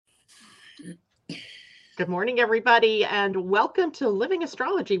Good morning, everybody, and welcome to Living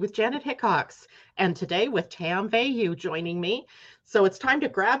Astrology with Janet Hickox. And today with Tam Veilleux joining me. So it's time to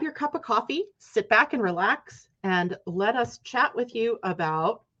grab your cup of coffee, sit back and relax, and let us chat with you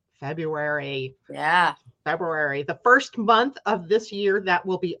about February. Yeah. February, the first month of this year that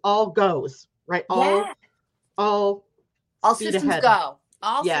will be all goes, right? Yeah. All speed systems ahead. go.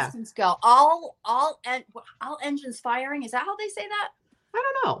 All Yeah. systems go. All engines firing. Is that how they say that? I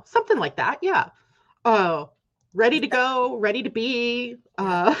don't know. Something like that. Yeah. Ready to go, ready to be.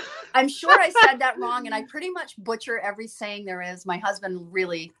 Yeah. I'm sure I said that wrong, and I pretty much butcher every saying there is. My husband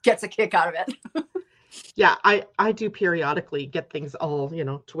really gets a kick out of it. Yeah, I do periodically get things all,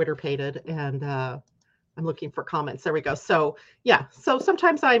 Twitter pated, and I'm looking for comments. There we go. So yeah, so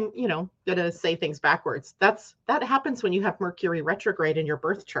sometimes I'm, gonna say things backwards. That happens when you have Mercury retrograde in your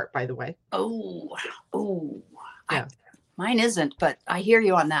birth chart, by the way. Oh. Yeah. Mine isn't, but I hear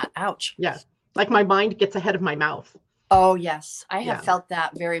you on that. Ouch. Yeah. Like my mind gets ahead of my mouth. Oh, yes. I have felt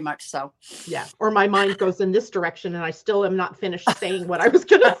that very much so. Yeah. Or my mind goes in this direction and I still am not finished saying what I was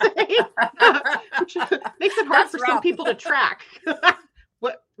going to say, which makes it hard for some people to track.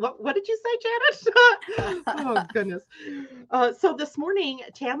 What did you say, Janet? Oh, goodness. So this morning,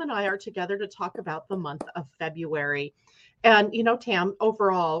 Tam and I are together to talk about the month of February. And, Tam,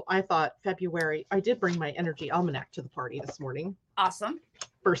 overall, I thought February, I did bring my energy almanac to the party this morning. Awesome.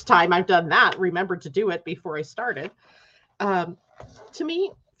 First time I've done that, remembered to do it before I started. To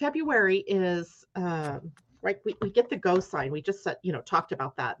me, February is, right, we get the go sign. We just said, talked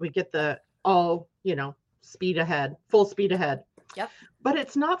about that. We get the all, speed ahead, full speed ahead. Yep. But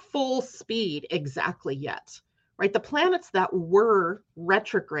it's not full speed exactly yet, right? The planets that were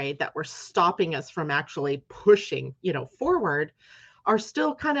retrograde, that were stopping us from actually pushing, forward, are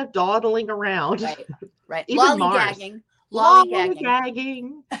still kind of dawdling around. Right. Even Mars.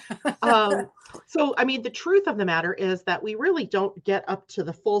 Lollygagging. So, I mean, the truth of the matter is that we really don't get up to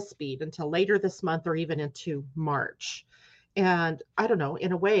the full speed until later this month or even into March. And I don't know,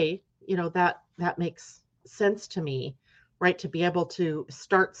 in a way, that makes sense to me, right? To be able to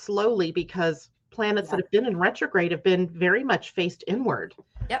start slowly because planets that have been in retrograde have been very much faced inward.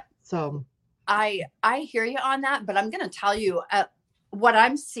 Yep. So I hear you on that, but I'm going to tell you what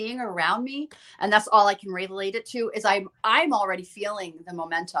I'm seeing around me, and that's all I can relate it to, is I'm already feeling the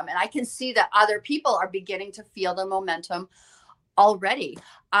momentum, and I can see that other people are beginning to feel the momentum already.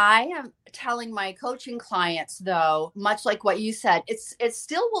 I am telling my coaching clients, though, much like what you said, it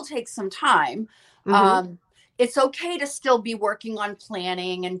still will take some time. Mm-hmm. It's okay to still be working on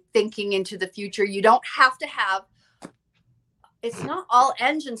planning and thinking into the future. You don't have to have, it's not all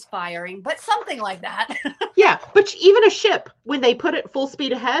engines firing, but something like that. Yeah, but even a ship, when they put it full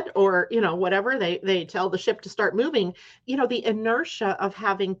speed ahead or, whatever, they tell the ship to start moving, the inertia of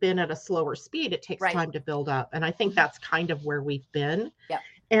having been at a slower speed, it takes time to build up. And I think that's kind of where we've been. Yeah.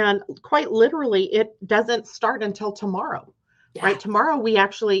 And quite literally, it doesn't start until tomorrow, right? Tomorrow, we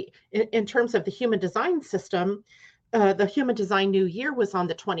actually, in terms of the human design system, the Human Design New Year was on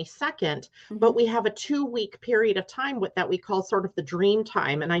the 22nd, mm-hmm. but we have a 2-week period of time that we call sort of the dream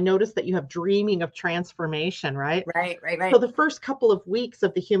time. And I noticed that you have dreaming of transformation, right? Right. So the first couple of weeks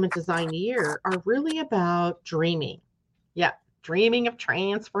of the Human Design Year are really about dreaming. Yeah, dreaming of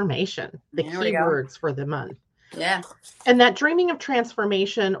transformation, the key words for the month. Yeah. And that dreaming of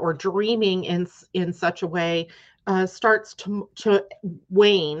transformation or dreaming in such a way starts to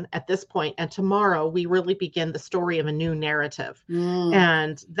wane at this point. And tomorrow we really begin the story of a new narrative.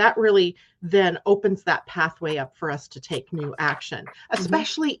 And that really then opens that pathway up for us to take new action,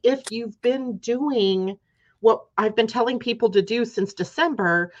 especially if you've been doing what I've been telling people to do since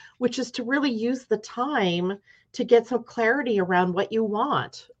December, which is to really use the time to get some clarity around what you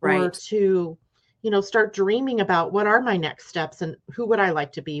want, or to, start dreaming about what are my next steps and who would I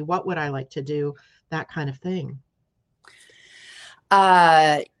like to be? What would I like to do? That kind of thing.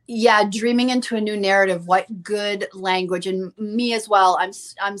 Dreaming into a new narrative. What good language. And me as well.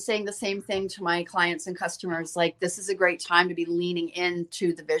 I'm saying the same thing to my clients and customers. Like, this is a great time to be leaning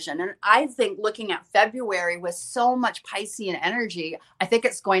into the vision. And I think looking at February with so much Piscean energy, I think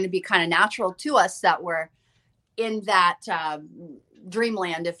it's going to be kind of natural to us that we're in that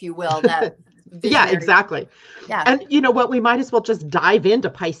dreamland, if you will, that Yeah, exactly. Yeah. And you know what? We might as well just dive into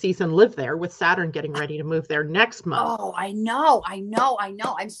Pisces and live there with Saturn getting ready to move there next month. Oh, I know.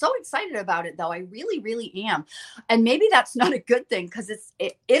 I'm so excited about it, though. I really, really am. And maybe that's not a good thing because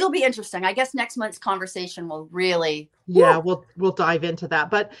it'll be interesting. I guess next month's conversation will really. Yeah, we'll dive into that.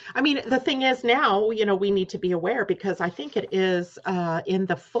 But I mean, the thing is now, we need to be aware because I think it is in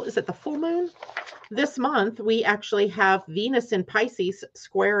the is it the full moon? This month, we actually have Venus in Pisces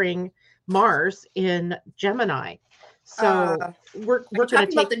squaring Mars in Gemini. Uh, So are we're you going to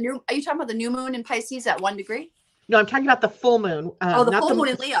talking about take. the new? Are you talking about the new moon in Pisces at 1 degree? No, I'm talking about the full moon, Oh, the not full the. moon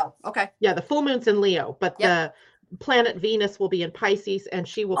in Leo. Okay. Yeah, the full moon's in Leo, but Yep. the planet Venus will be in Pisces, and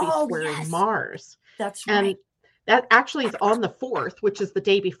she will be Oh, squaring yes, Mars. that's right. And that actually is on the 4th, which is the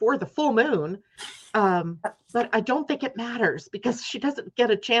day before the full moon. But I don't think it matters because she doesn't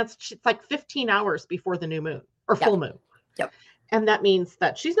get a chance. It's like 15 hours before the new moon or Yep. full moon. Yep. And that means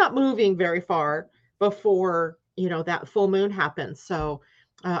that she's not moving very far before, that full moon happens. So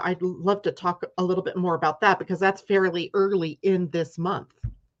I'd love to talk a little bit more about that because that's fairly early in this month.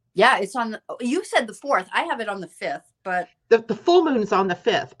 Yeah, it's on. You said the 4th. I have it on the 5th, but The full moon's on the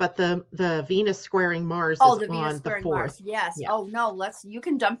 5th, but the Venus squaring Mars is the Venus on the squaring 4th. Mars. Yes. Yeah. Oh no, you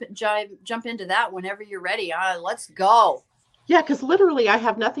can jump into that whenever you're ready. Let's go. Yeah, because literally I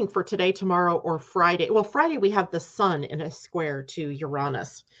have nothing for today, tomorrow, or Friday. Well, Friday we have the sun in a square to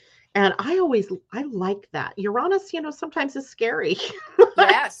Uranus. And I like that. Uranus, sometimes is scary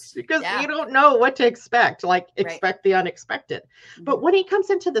Yes. because Yeah. you don't know what to expect, like Right. expect the unexpected. But when he comes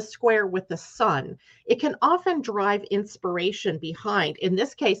into the square with the sun, it can often drive inspiration behind, in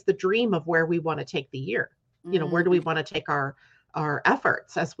this case, the dream of where we want to take the year. Where do we want to take our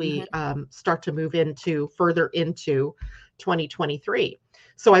efforts as we start to move further into 2023.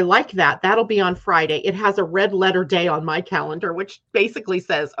 So I like that. That'll be on Friday. It has a red letter day on my calendar, which basically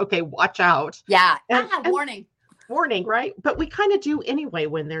says, okay, watch out. Yeah. And Warning. Warning, right? But we kind of do anyway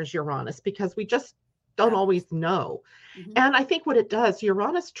when there's Uranus because we just don't always know. And I think what it does,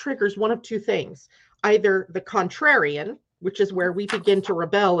 Uranus triggers one of two things, either the contrarian, which is where we begin to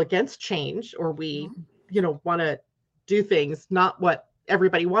rebel against change, or we, want to do things not what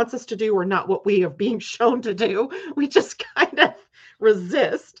everybody wants us to do or not what we are being shown to do. We just kind of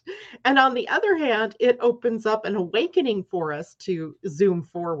resist. And on the other hand, it opens up an awakening for us to zoom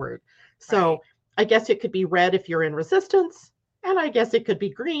forward. So I guess it could be red if you're in resistance. And I guess it could be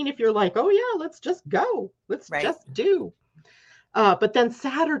green if you're like, oh yeah, let's just go. Let's just do. But then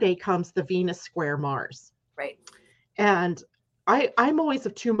Saturday comes the Venus square Mars. Right. And I'm always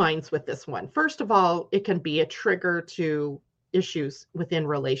of two minds with this one. First of all, it can be a trigger to issues within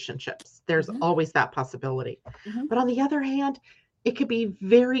relationships. There's always that possibility. But on the other hand, it could be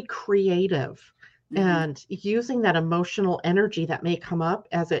very creative and using that emotional energy that may come up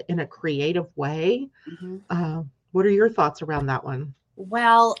in a creative way. What are your thoughts around that one?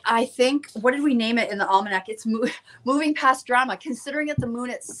 Well, I think, what did we name it in the Almanac? It's moving past drama. Considering that the moon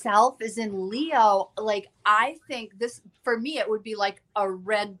itself is in Leo, like I think this, for me, it would be like a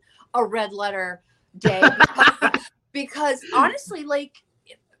red letter day because honestly, like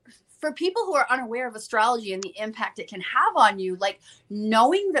for people who are unaware of astrology and the impact it can have on you, like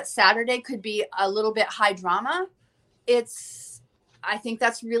knowing that Saturday could be a little bit high drama, I think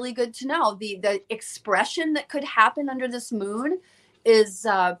that's really good to know. The expression that could happen under this moon is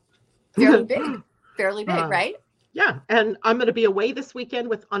fairly big, right? Yeah. And I'm going to be away this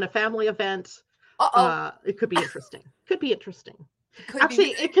weekend on a family event. It could be interesting.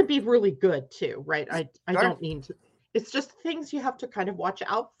 Actually, it could be really good too, right? I don't mean to. It's just things you have to kind of watch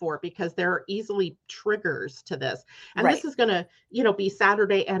out for because there are easily triggers to this. And this is going to, be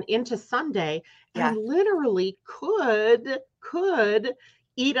Saturday and into Sunday and literally could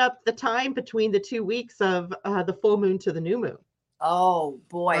eat up the time between the 2 weeks of the full moon to the new moon. Oh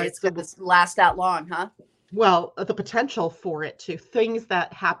boy, it's going to last that long, huh? Well, the potential for it to things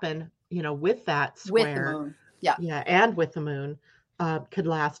that happen, with that square. With the moon. Yeah. Yeah. And with the moon could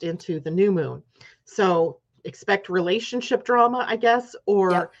last into the new moon. So expect relationship drama, I guess,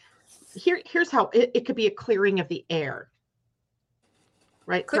 or here's how it could be a clearing of the air,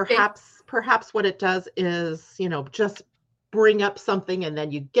 right? Perhaps what it does is, just bring up something and then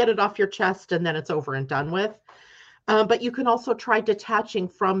you get it off your chest and then it's over and done with. But you can also try detaching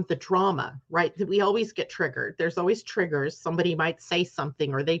from the drama, right? We always get triggered. There's always triggers. Somebody might say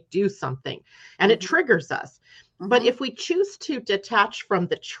something or they do something and it triggers us. But if we choose to detach from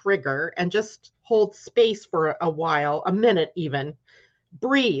the trigger and just hold space for a while, a minute even,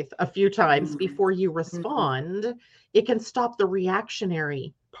 breathe a few times before you respond, it can stop the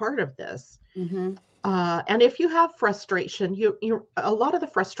reactionary part of this. And if you have frustration, a lot of the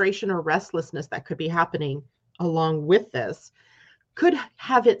frustration or restlessness that could be happening along with this could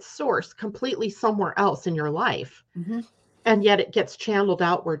have its source completely somewhere else in your life. And yet it gets channeled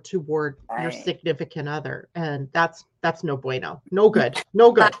outward toward your significant other. And that's no bueno. No good.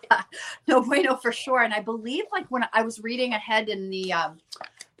 No good. No bueno for sure. And I believe like when I was reading ahead in the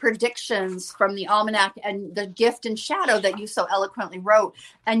predictions from the Almanac and the gift and shadow that you so eloquently wrote.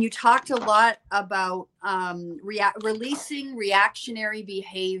 And you talked a lot about releasing reactionary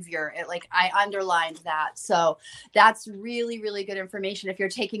behavior. I underlined that. So that's really, really good information. If you're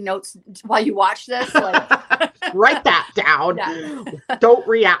taking notes while you watch this, write that down. Yeah. Don't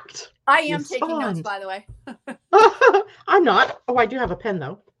react. I am taking notes, by the way. I'm not. Oh, I do have a pen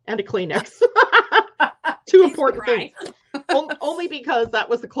though, and a Kleenex. Two important things. Only because that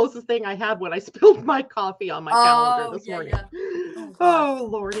was the closest thing I had when I spilled my coffee on my calendar this morning. Yeah. Oh,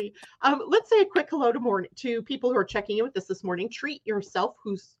 Lordy. Let's say a quick hello to people who are checking in with us this morning. Treat Yourself,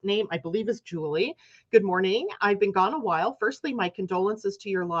 whose name I believe is Julie. Good morning. I've been gone a while. Firstly, my condolences to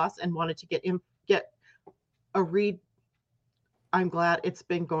your loss, and wanted to get a read. I'm glad it's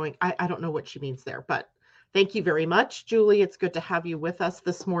been going. I don't know what she means there, but thank you very much, Julie. It's good to have you with us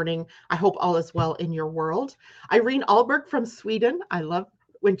this morning. I hope all is well in your world. Irene Alberg from Sweden. I love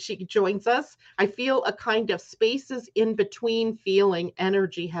when she joins us. I feel a kind of spaces in between feeling.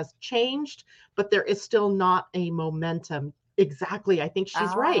 Energy has changed, but there is still not a momentum. Exactly. I think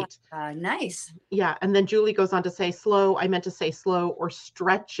she's right. Nice. Yeah. And then Julie goes on to say slow. I meant to say slow or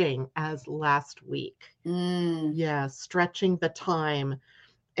stretching as last week. Yeah. Stretching the time.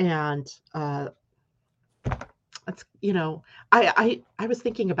 And, it's, I was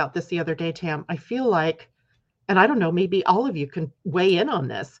thinking about this the other day, Tam. I feel like, and I don't know, maybe all of you can weigh in on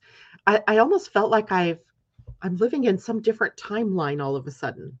this. I almost felt like I'm living in some different timeline all of a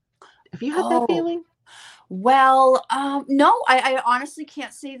sudden. Have you had that feeling? Well, no, I honestly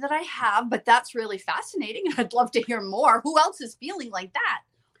can't say that I have, but that's really fascinating. I'd love to hear more. Who else is feeling like that?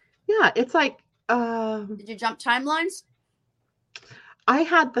 Yeah, it's like, did you jump timelines? I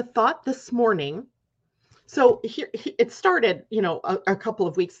had the thought this morning. So here it started, a couple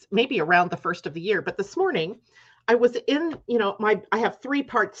of weeks, maybe around the first of the year. But this morning I was in, I have 3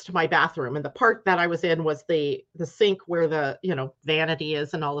 parts to my bathroom. And the part that I was in was the sink where the, vanity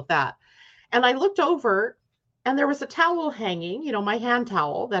is and all of that. And I looked over and there was a towel hanging, my hand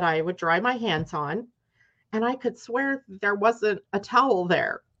towel that I would dry my hands on. And I could swear there wasn't a towel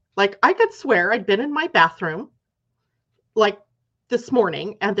there. Like I could swear I'd been in my bathroom like this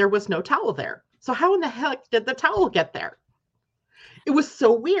morning and there was no towel there. So how in the heck did the towel get there? It was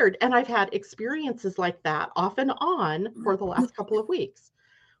so weird. And I've had experiences like that off and on for the last couple of weeks.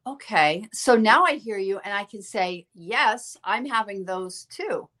 Okay. So now I hear you and I can say, yes, I'm having those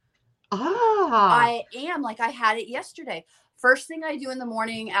too. I am. Like I had it yesterday. First thing I do in the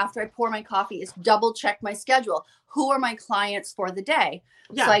morning after I pour my coffee is double check my schedule. Who are my clients for the day?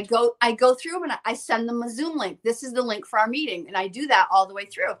 Yeah. So I go through them and I send them a Zoom link. This is the link for our meeting. And I do that all the way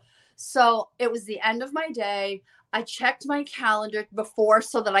through. So it was the end of my day. I checked my calendar before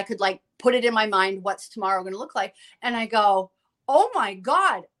so that I could put it in my mind, what's tomorrow going to look like? And I go, oh my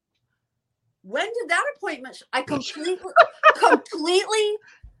God, when did that appointment? I completely,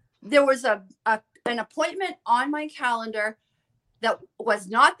 there was an appointment on my calendar that was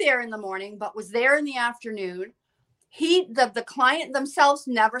not there in the morning, but was there in the afternoon. The client themselves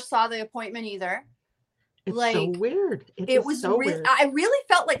never saw the appointment either. It's so weird. It was so weird. I really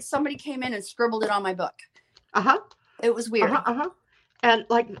felt like somebody came in and scribbled it on my book. It was weird. And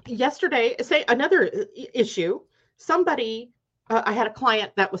yesterday, say another issue, somebody, I had a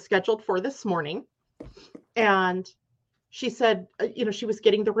client that was scheduled for this morning and she said, she was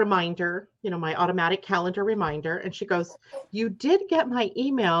getting the reminder, my automatic calendar reminder. And she goes, you did get my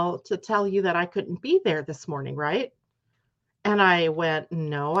email to tell you that I couldn't be there this morning, right? And I went,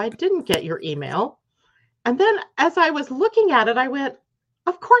 no, I didn't get your email. And then as I was looking at it, I went,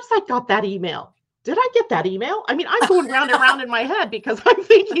 of course I got that email. Did I get that email? I mean, I'm going round and round in my head because I'm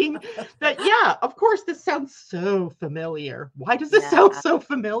thinking that, yeah, of course, this sounds so familiar. Why does this sound so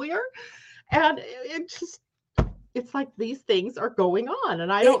familiar? And it's like these things are going on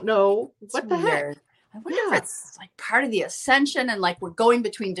and I don't know what the heck. I wonder if it's part of the ascension and we're going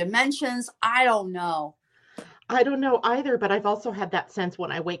between dimensions. I don't know. I don't know either, but I've also had that sense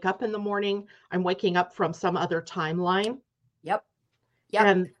when I wake up in the morning, I'm waking up from some other timeline. Yep.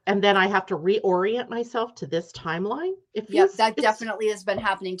 And then I have to reorient myself to this timeline. That definitely has been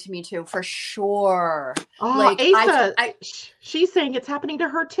happening to me too, for sure. Asa, she's saying it's happening to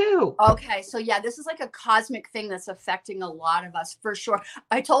her too. Okay, so this is a cosmic thing that's affecting a lot of us for sure.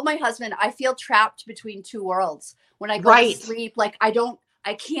 I told my husband I feel trapped between 2 worlds when I go to sleep.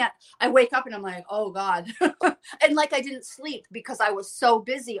 I can't. I wake up and I'm like, oh God, and I didn't sleep because I was so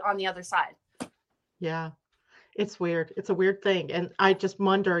busy on the other side. Yeah. It's weird. It's a weird thing. And I just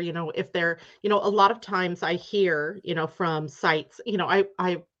wonder, if they're, a lot of times I hear, from sites,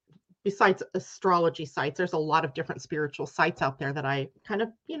 I besides astrology sites, there's a lot of different spiritual sites out there that I kind of,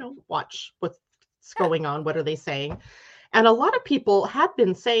 watch what's going on. What are they saying? And a lot of people had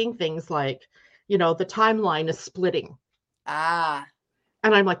been saying things like, the timeline is splitting. Ah.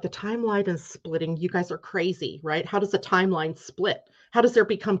 And I'm like, the timeline is splitting. You guys are crazy, right? How does a timeline split? How does there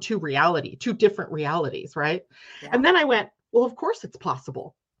become two different realities, right? Yeah. And then I went, well, of course it's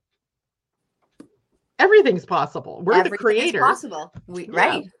possible. Everything's possible. We're the creators. Possible.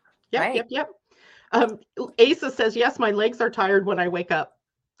 Right. Yep. Asa says, yes, my legs are tired when I wake up.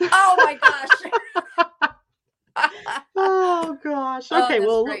 Oh my gosh. Oh gosh. Okay,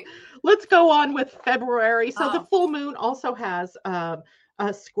 well, great. Let's go on with February. So the full moon also has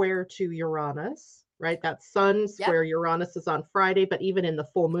a square to Uranus, right? That sun square Uranus is on Friday, but even in the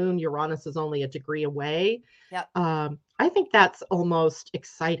full moon, Uranus is only a degree away. Yep. I think that's almost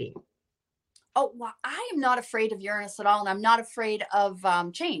exciting. Oh, well, I am not afraid of Uranus at all, and I'm not afraid of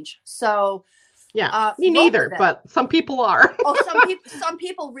change. So, yeah, me neither, but some people are. Some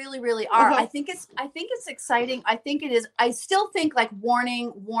people really, really are. I think it's exciting. I think it is. I still think like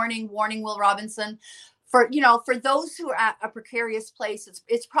warning, Will Robinson. For those who are at a precarious place,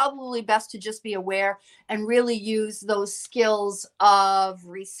 it's probably best to just be aware and really use those skills of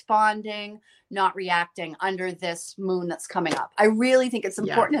responding, not reacting under this moon that's coming up. I really think it's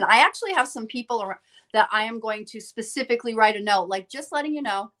important. And I actually have some people that I am going to specifically write a note, like just letting you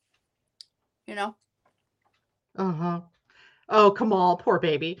know. Oh, Kamal, poor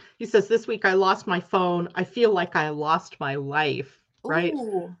baby. He says, this week I lost my phone. I feel like I lost my life. Right?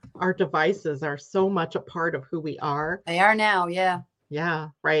 Ooh. Our devices are so much a part of who we are. They are now, yeah. Yeah,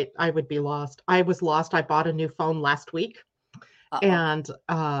 right. I would be lost. I was lost. I bought a new phone last week. And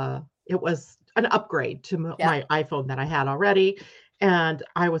it was an upgrade to my iPhone that I had already. And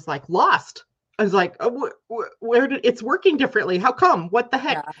I was like lost. I was like, where did it's working differently? How come? What the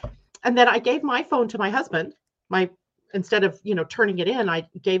heck? Yeah. And then I gave my phone to my husband. Instead of, turning it in, I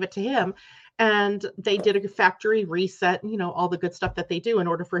gave it to him. And they did a factory reset, all the good stuff that they do in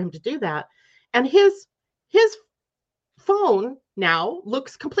order for him to do that. And his phone now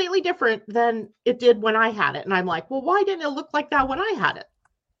looks completely different than it did when I had it. And I'm like, well, why didn't it look like that when I had it?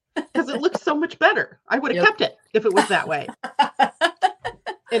 Because it looks so much better. I would have kept it if it was that way.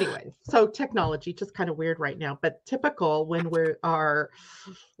 Anyway, so technology, just kind of weird right now, but typical when we are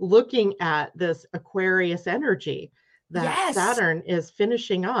looking at this Aquarius energy that Saturn is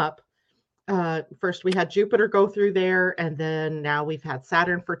finishing up. First we had Jupiter go through there, and then now we've had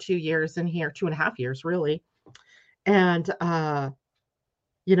Saturn for 2 years in here, 2.5 years really. And,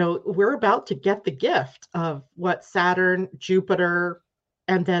 we're about to get the gift of what Saturn, Jupiter,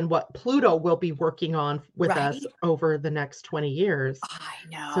 and then what Pluto will be working on with us over the next 20 years. I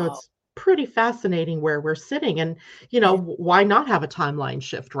know. So it's pretty fascinating where we're sitting. And, why not have a timeline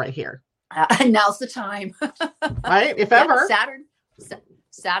shift right here? Now's the time. Right? If ever.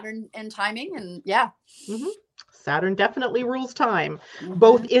 Saturn and timing, and Saturn definitely rules time,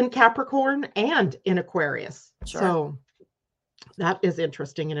 both in Capricorn and in Aquarius. Sure. So that is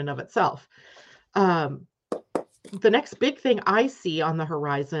interesting in and of itself. The next big thing I see on the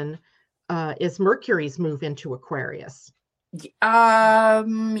horizon is Mercury's move into Aquarius.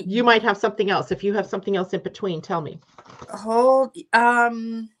 You might have something else. If you have something else in between, tell me. Well,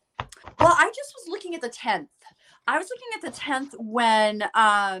 I just was looking at the 10th. I was looking at the 10th when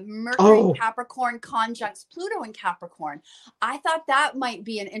Mercury in Capricorn conjuncts Pluto in Capricorn. I thought that might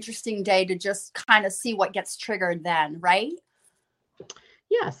be an interesting day to just kind of see what gets triggered then, right?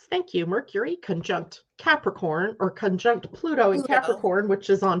 Yes, thank you. Mercury conjunct Capricorn, or conjunct Pluto in Capricorn,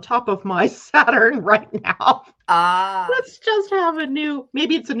 which is on top of my Saturn right now. Let's just have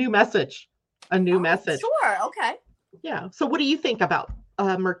maybe it's a new message. A new message. Sure, okay. Yeah. So what do you think about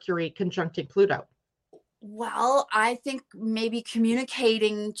Mercury conjuncting Pluto? Well, I think maybe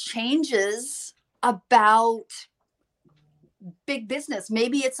communicating changes about big business.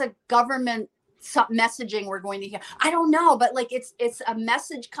 Maybe it's a government messaging we're going to hear. I don't know, but like it's a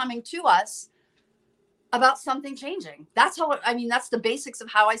message coming to us about something changing. That's the basics of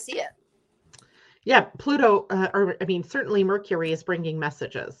how I see it. Yeah, Pluto, certainly Mercury is bringing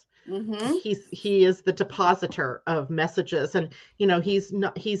messages. Mm-hmm. He is the depositor of messages, and he's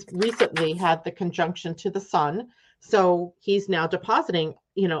recently had the conjunction to the sun, so he's now depositing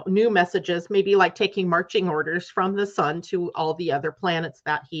new messages, maybe like taking marching orders from the sun to all the other planets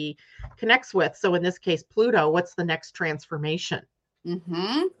that he connects with. So in this case, Pluto, what's the next transformation?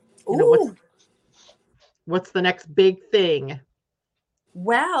 Mm-hmm. What's the next big thing?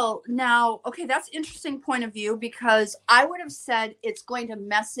 Well, now, okay, that's interesting point of view, because I would have said it's going to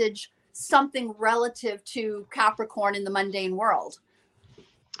message something relative to Capricorn in the mundane world.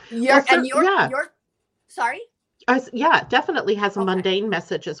 Well, yeah. You're sorry. Yeah, it definitely has a Okay. mundane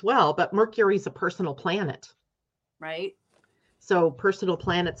message as well, but Mercury's a personal planet. Right. So personal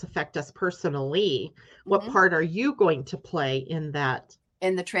planets affect us personally. What Hmm. part are you going to play in that?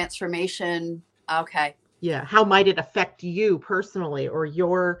 In the transformation. Okay. Yeah, how might it affect you personally or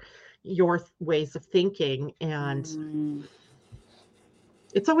your ways of thinking? And Mm,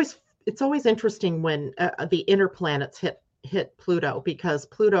 it's always interesting when the inner planets hit Pluto, because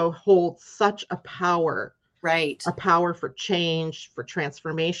Pluto holds such right. a power for change, for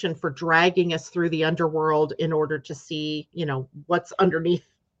transformation, for dragging us through the underworld in order to see, what's underneath,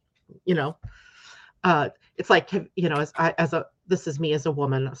 you know. It's like, this is me as a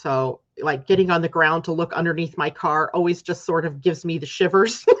woman. So like getting on the ground to look underneath my car always just sort of gives me the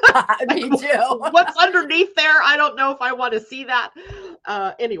shivers. Like, Me too. what's underneath there? I don't know if I want to see that.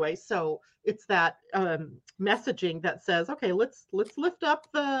 Anyway, so it's that messaging that says, okay, let's lift up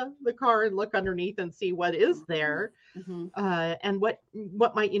the car and look underneath and see what is there, Hmm. and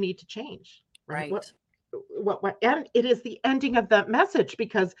what might you need to change, right? Right. And it is the ending of that message,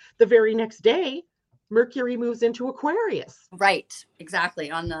 because the very next day Mercury moves into Aquarius. Right. Exactly.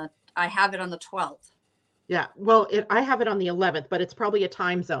 I have it on the 12th. Yeah, well, I have it on the 11th, but it's probably a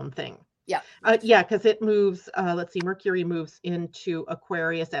time zone thing. Yeah. Yeah, because it moves, let's see, Mercury moves into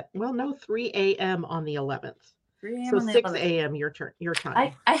Aquarius at, well, no, 3 a.m. on the 11th. 3 a.m. So on the 6 11th. a.m. your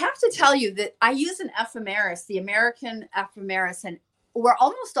time. I have to tell you that I use an ephemeris, the American ephemeris, and we're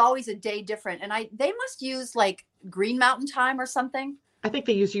almost always a day different. And they must use like Green Mountain time or something. I think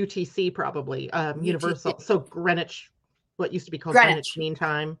they use UTC probably, UTC. Universal. So Greenwich, what used to be called Greenwich Mean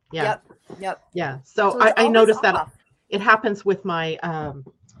Time. Yeah. Yep. Yeah. So So it's I always noticed that off. it happens with my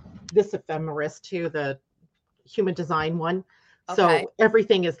this ephemeris too, the human design one. Okay. So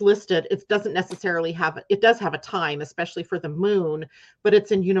everything is listed. It doesn't necessarily it does have a time, especially for the moon, but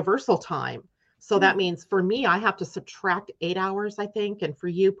it's in universal time. So that means for me, I have to subtract 8 hours, I think. And for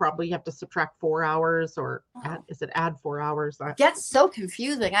you, probably you have to subtract 4 hours, or is it add 4 hours? It gets so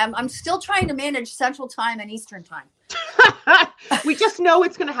confusing. I'm still trying to manage Central Time and Eastern Time. We just know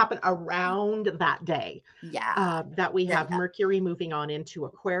it's going to happen around that day. Yeah. That we have Mercury moving on into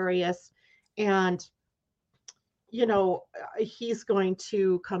Aquarius. And he's going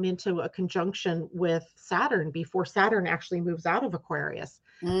to come into a conjunction with Saturn before Saturn actually moves out of Aquarius.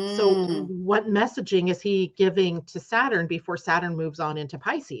 So what messaging is he giving to Saturn before Saturn moves on into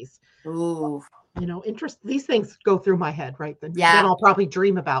Pisces? Ooh. These things go through my head, right? Then I'll probably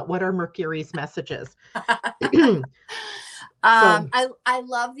dream about what are Mercury's messages. I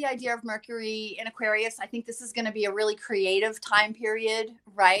love the idea of Mercury in Aquarius. I think this is going to be a really creative time period,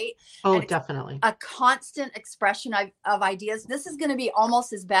 right? Oh, definitely. A constant expression of ideas. This is going to be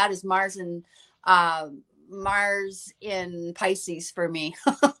almost as bad as Mars in Pisces for me.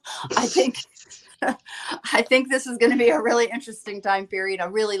 I think this is going to be a really interesting time period. I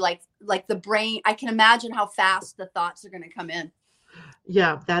really like the brain. I can imagine how fast the thoughts are going to come in.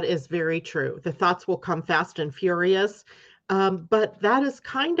 Yeah, that is very true. The thoughts will come fast and furious. But that is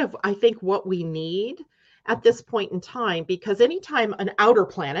kind of, I think, what we need at this point in time, because anytime an outer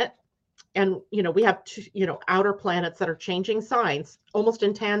planet, and we have two, outer planets that are changing signs almost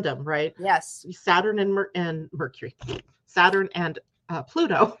in tandem, right? Yes. Saturn and Mercury, Saturn and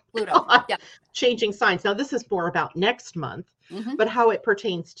Pluto. Yeah. Changing signs. Now, this is more about next month, but how it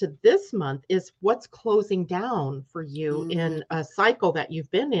pertains to this month is what's closing down for you in a cycle that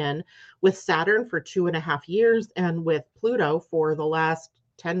you've been in with Saturn for 2.5 years and with Pluto for the last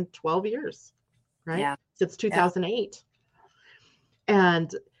 10, 12 years, right? Yeah. Since 2008.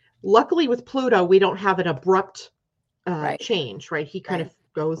 And luckily with Pluto, we don't have an abrupt change, right? He kind of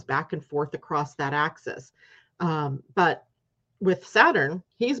goes back and forth across that axis. But with Saturn,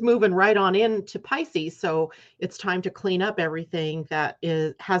 he's moving right on into Pisces. So it's time to clean up everything that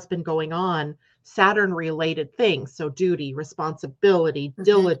has been going on, Saturn related things. So duty, responsibility,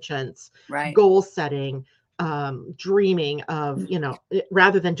 diligence, goal setting, dreaming of,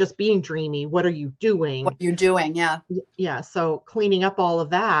 rather than just being dreamy, what are you doing? What you're doing, yeah. Yeah. So cleaning up all of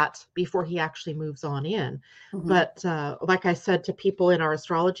that before he actually moves on in. But like I said to people in our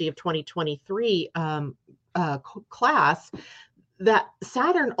Astrology of 2023 class, that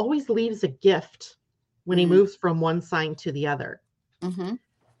Saturn always leaves a gift when he moves from one sign to the other.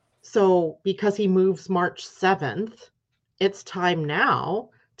 So because he moves March 7th, it's time now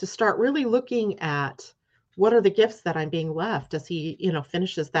to start really looking at what are the gifts that I'm being left as he,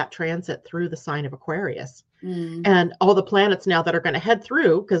 finishes that transit through the sign of Aquarius. And all the planets now that are going to head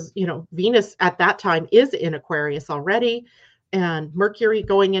through, because, Venus at that time is in Aquarius already. and Mercury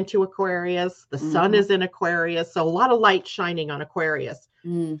going into Aquarius. The sun is in Aquarius. So a lot of light shining on Aquarius,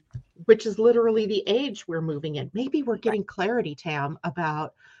 which is literally the age we're moving in. Maybe we're getting clarity, Tam,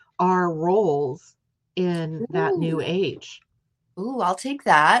 about our roles in that new age. Ooh, I'll take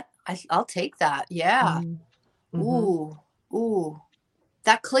that. I'll take that. Yeah. Mm-hmm. Ooh.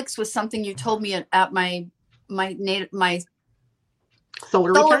 That clicks with something you told me at my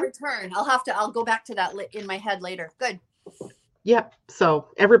solar return. I'll go back to that in my head later. Good. Yep. So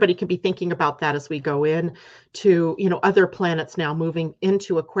everybody can be thinking about that as we go in to, other planets now moving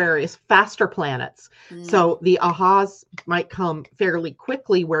into Aquarius, faster planets. So the ahas might come fairly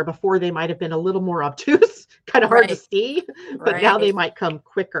quickly, where before they might have been a little more obtuse, kind of hard to see, but now they might come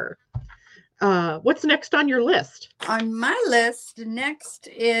quicker. What's next on your list? On my list, next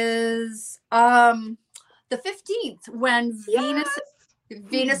is the 15th, when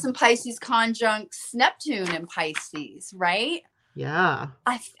Venus in Pisces conjuncts Neptune in Pisces, right? Yeah.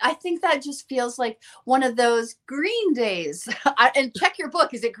 I think that just feels like one of those green days. And check your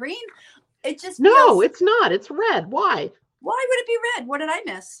book. Is it green? It just it's not. It's red. Why? Why would it be red? What did I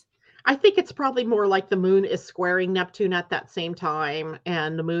miss? I think it's probably more like the moon is squaring Neptune at that same time,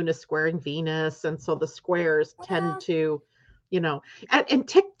 and the moon is squaring Venus. And so the squares tend to, and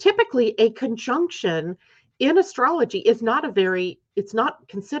typically a conjunction in astrology is it's not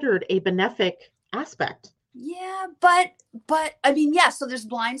considered a benefic aspect. Yeah, but I mean, so there's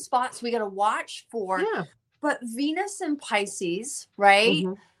blind spots we got to watch for. Yeah. But Venus in Pisces, right?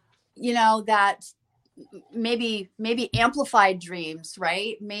 That maybe amplified dreams,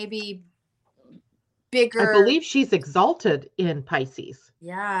 right? Maybe bigger. I believe she's exalted in Pisces.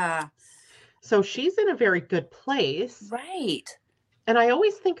 Yeah. So she's in a very good place. Right. And I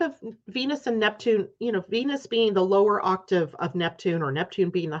always think of Venus and Neptune, Venus being the lower octave of Neptune, or Neptune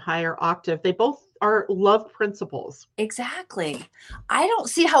being the higher octave. They both are love principles. Exactly. I don't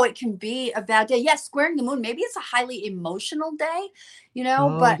see how it can be a bad day. Yes, squaring the moon, maybe it's a highly emotional day,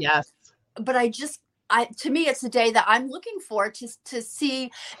 but yes. But to me, it's a day that I'm looking for to see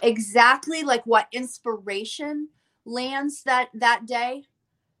exactly like what inspiration lands that day.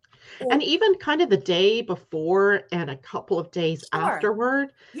 And even kind of the day before and a couple of days afterward,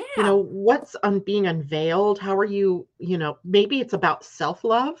 what's being unveiled? How are you, maybe it's about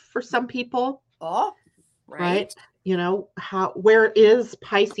self-love for some people. Oh, right. Where is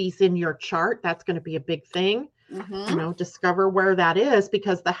Pisces in your chart? That's going to be a big thing. Discover where that is,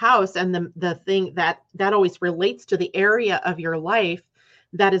 because the house and the thing that always relates to the area of your life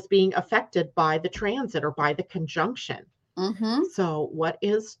that is being affected by the transit or by the conjunction. So what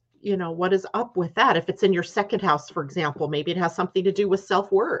is up with that? If it's in your second house, for example, maybe it has something to do with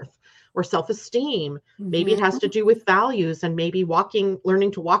self-worth or self-esteem. Maybe it has to do with values, and maybe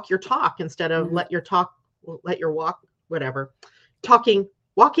learning to walk your talk instead of walking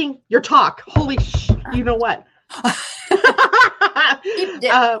your talk. Holy you know what?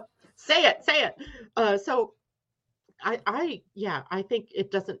 Say it. So I think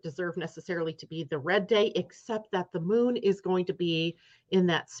it doesn't deserve necessarily to be the red day, except that the moon is going to be in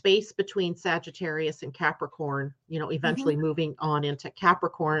that space between Sagittarius and Capricorn, eventually moving on into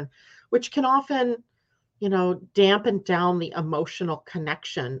Capricorn, which can often, dampen down the emotional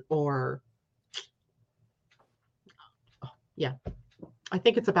connection, or I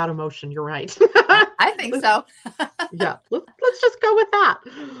think it's about emotion. You're right. I think so. Yeah, let's just go with that.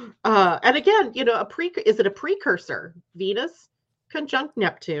 And again, is it a precursor? Venus conjunct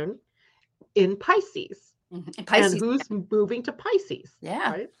Neptune in Pisces. And who's moving to Pisces?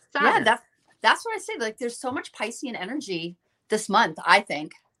 Yeah, right? Yeah. That's what I say. Like, there's so much Piscean energy this month, I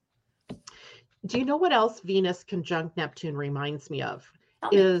think. Do you know what else Venus conjunct Neptune reminds me of?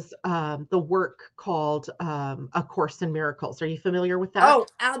 Is the work called A Course in Miracles. Are you familiar with that? Oh,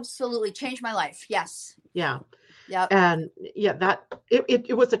 absolutely. Changed my life. Yes. Yeah. Yeah. And that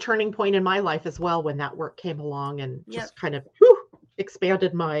it was a turning point in my life as well, when that work came along and just kind of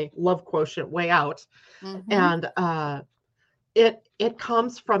expanded my love quotient way out. And it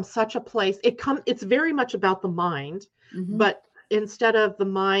comes from such a place. It's very much about the mind, but instead of the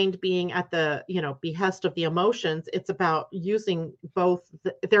mind being at the behest of the emotions, it's about using both.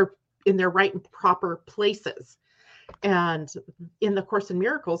 They're in their right and proper places. And in the Course in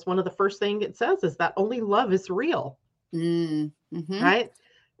Miracles, one of the first things it says is that only love is real. Right?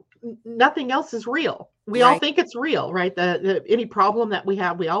 Nothing else is real. We all think it's real, right? Any problem that we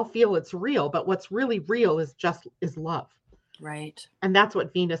have, we all feel it's real, but what's really real is love. Right. And that's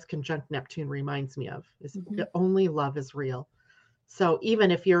what Venus conjunct Neptune reminds me of, is only love is real. So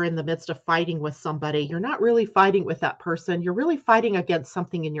even if you're in the midst of fighting with somebody, you're not really fighting with that person. You're really fighting against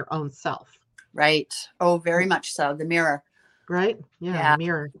something in your own self. Right. Oh, very much so. The mirror. right? Yeah, the Yeah.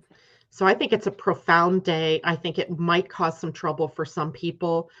 mirror. So I think it's a profound day. I think it might cause some trouble for some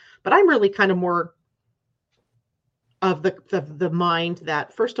people, but I'm really kind of more of the mind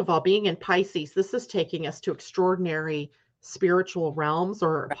that, first of all, being in Pisces, this is taking us to extraordinary spiritual realms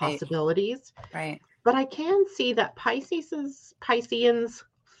or Right. possibilities. Right. But I can see that Pisceans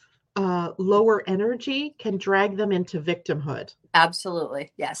lower energy can drag them into victimhood.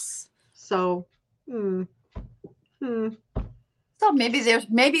 Absolutely. Yes. So, hmm, hmm. So maybe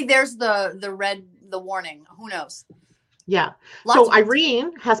there's the warning. Who knows? Yeah. Lots So of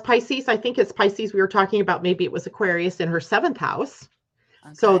Irene has Pisces. I think it's Pisces. We were talking about maybe it was Aquarius in her seventh house.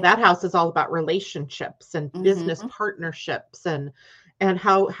 So okay. that house is all about relationships and business Mm-hmm. partnerships and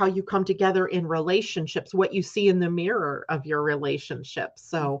how you come together in relationships, what you see in the mirror of your relationships.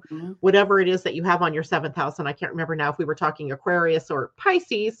 So Mm-hmm. whatever it is that you have on your seventh house, and I can't remember now if we were talking Aquarius or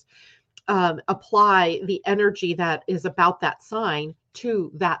Pisces, apply the energy that is about that sign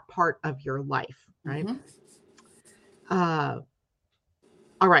to that part of your life, right? Mm-hmm. Uh,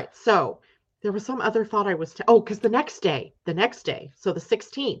 all right. So there was some other thought I was, because the next day, so the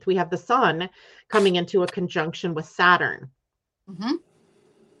 16th, we have the sun coming into a conjunction with Saturn. Mm-hmm.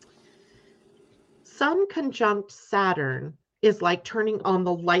 Sun conjunct Saturn is like turning on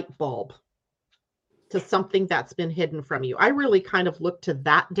the light bulb to something that's been hidden from you. I really kind of look to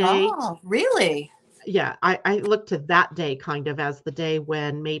that day. Oh, really? Yeah, I look to that day kind of as the day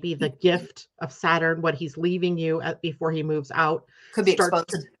when maybe the gift of Saturn, what he's leaving you before he moves out, Could be starts to,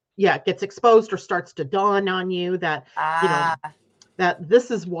 exposed. yeah, gets exposed or starts to dawn on you that, you know, Ah, that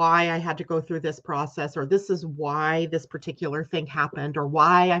this is why I had to go through this process, or this is why this particular thing happened, or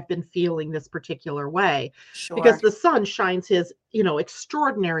why I've been feeling this particular way. Because sure. the sun shines his,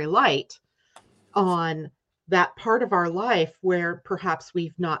 extraordinary light on that part of our life where perhaps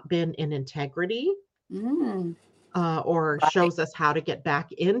we've not been in integrity, Mm, or right. shows us how to get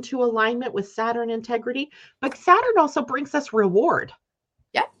back into alignment with Saturn integrity. But Saturn also brings us reward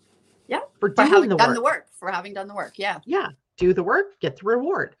Yeah. Yeah. for For doing having the done the work. work. For having done the work. Yeah. Yeah, do the work, get the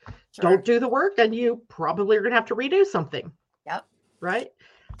reward. Sure. Don't do the work, and you probably are going to have to redo something, Yep. right?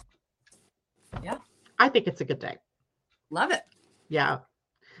 Yeah. I think it's a good day. Love it. Yeah.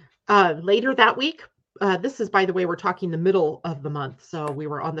 Later that week, this is, by the way, we're talking the middle of the month. So we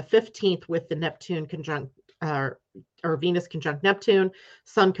were on the 15th with the Neptune conjunct, or Venus conjunct Neptune.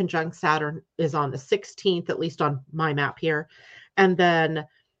 Sun conjunct Saturn is on the 16th, at least on my map here. And then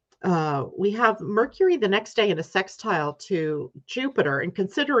we have Mercury the next day in a sextile to Jupiter. And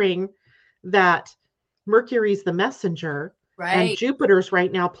considering that Mercury's the messenger and Right. Jupiter's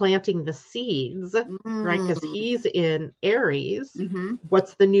right now planting the seeds, right? Because Mm, he's in Aries. mm-hmm.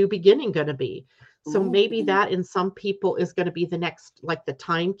 What's the new beginning going to be? So maybe Ooh. that in some people is going to be the next, like the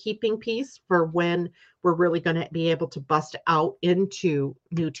timekeeping piece for when we're really going to be able to bust out into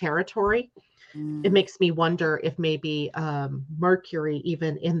new territory. It Mm, makes me wonder if maybe Mercury,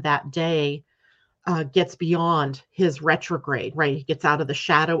 even in that day, gets beyond his retrograde, right? He gets out of the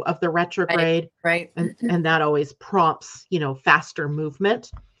shadow of the right. retrograde, Right. and that always prompts, faster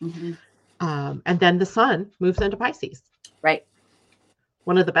movement. Mm-hmm. And then the sun moves into Pisces. Right.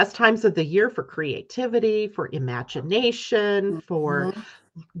 One of the best times of the year for creativity, for imagination, for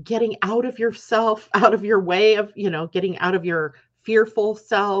Mm-hmm. getting out of yourself, out of your way of, getting out of your fearful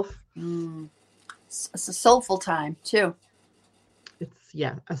self. Mm. It's a soulful time too. It's,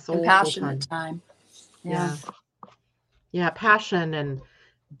 yeah, a soulful Compassionate time. time. Yeah. Yeah. Yeah. Passion and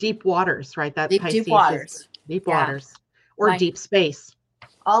deep waters, right? That Deep, deep Pisces is waters. deep Yeah. waters or My deep space.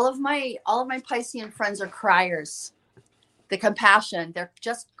 all of my Piscean friends are criers. The compassion, they're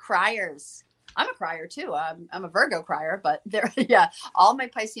just criers. I'm a crier too. I'm a Virgo crier, but they're yeah. All my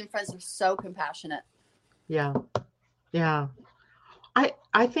Piscean friends are so compassionate. Yeah. Yeah.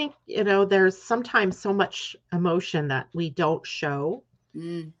 I think, there's sometimes so much emotion that we don't show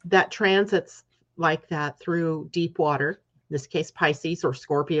Mm, that transits like that through deep water, in this case Pisces or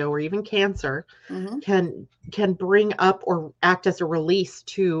Scorpio or even Cancer, mm-hmm. can bring up or act as a release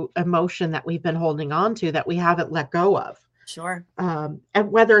to emotion that we've been holding on to that we haven't let go of. Sure. And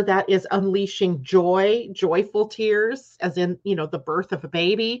whether that is unleashing joyful tears, as in, the birth of a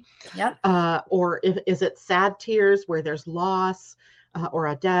baby, Yep. or is it sad tears where there's loss, or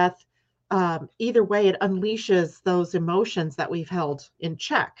a death. Either way, it unleashes those emotions that we've held in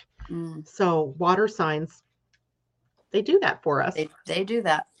check. Mm, So water signs, they do that for us. they do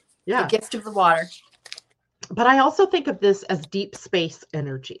that. The Yeah. gift of the water. But I also think of this as deep space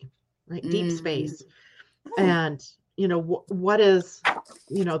energy, right? Deep Mm, space. And, what is,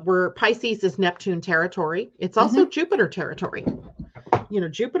 where Pisces is Neptune territory, it's mm-hmm. also Jupiter territory.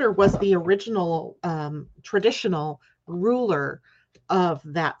 Jupiter was the original traditional ruler of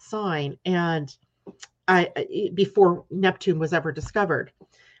that sign. And before Neptune was ever discovered.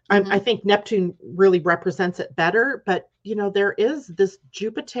 I think Neptune really represents it better, but there is this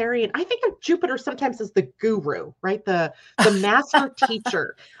Jupiterian. I think of Jupiter sometimes as the guru, right? The master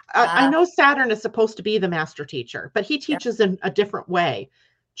teacher. I know Saturn is supposed to be the master teacher, but he teaches in a different way.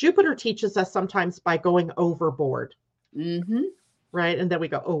 Jupiter teaches us sometimes by going overboard, right? And then we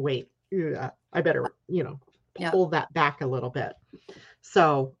go, oh wait, I better pull that back a little bit.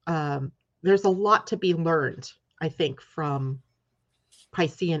 So there's a lot to be learned, I think, from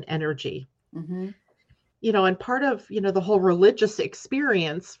Piscean energy. And part of the whole religious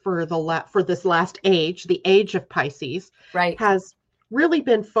experience for this last age, the age of Pisces, has really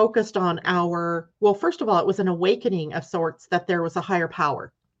been focused on first of all, it was an awakening of sorts that there was a higher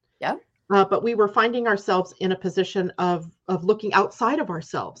power. But we were finding ourselves in a position of looking outside of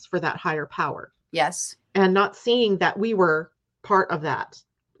ourselves for that higher power. Yes. And not seeing that we were part of that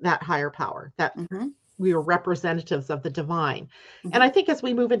higher power, that we were representatives of the divine. And I think as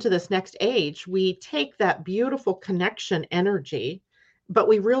we move into this next age, we take that beautiful connection energy, but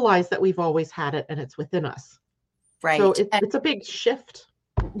we realize that we've always had it and it's within us. Right. So it's a big shift.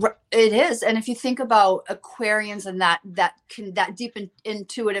 It is. And if you think about Aquarians and that deep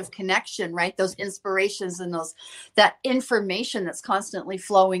intuitive connection, right? Those inspirations and that information that's constantly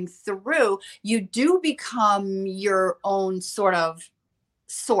flowing through, you do become your own sort of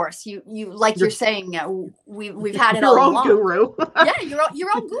source. You like you're saying, we've had it all along. Guru. Yeah, your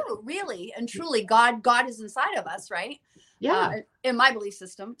own guru, really and truly. God is inside of us, right? Yeah. In my belief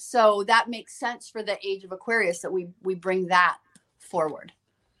system. So that makes sense for the age of Aquarius that we bring that forward.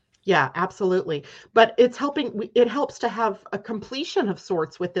 Yeah, absolutely. But it helps to have a completion of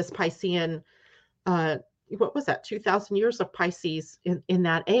sorts with this Piscean, what was that, 2,000 years of Pisces in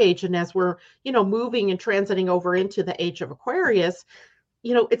that age. And as we're, moving and transiting over into the age of Aquarius,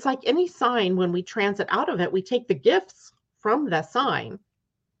 it's like any sign. When we transit out of it, we take the gifts from the sign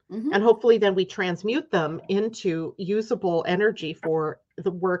and hopefully then we transmute them into usable energy for the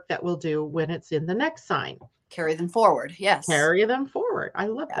work that we'll do when it's in the next sign. Carry them forward. Yes. Carry them forward. I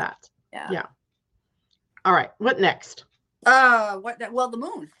love that. Yeah. All right. What next? Well, the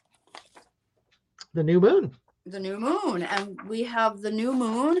moon. The new moon. The new moon. And we have the new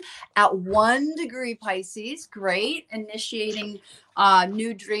moon at 1 degree Pisces. Great. Initiating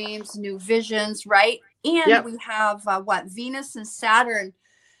new dreams, new visions, right? And we have Venus and Saturn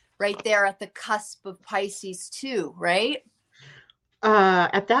right there at the cusp of Pisces too, right?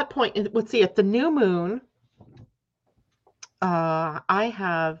 At that point, let's see, at the new moon,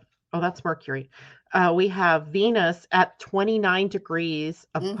 that's Mercury. We have Venus at 29 degrees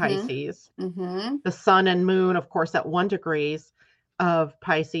of Pisces. The sun and moon, of course, at 1 degrees of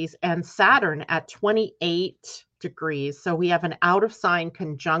Pisces, and Saturn at 28 degrees. So we have an out of sign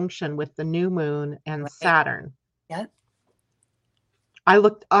conjunction with the new moon and Saturn. Yep.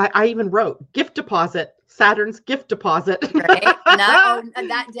 I even wrote gift deposit, Saturn's gift deposit. Right.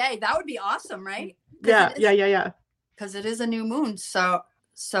 That day, that would be awesome, right? Yeah. Because it is a new moon. So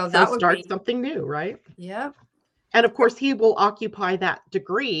that would start something new, right? Yeah. And of course, he will occupy that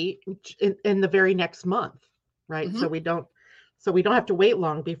degree in the very next month, right? So we don't have to wait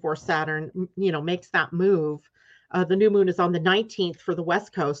long before Saturn, makes that move. The new moon is on the 19th for the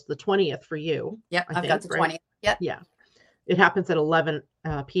West Coast, the 20th for you. Yep, I've got the 20th. Yep. Yeah. It happens at 11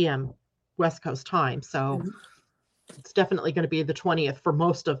 p.m. West Coast time. So it's definitely going to be the 20th for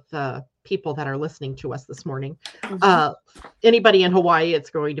most of the people that are listening to us this morning. Anybody in Hawaii, it's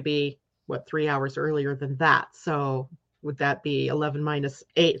going to be 3 hours earlier than that. So would that be 11 minus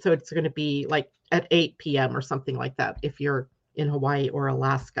 8? So it's going to be like at 8 p.m. or something like that if you're in Hawaii or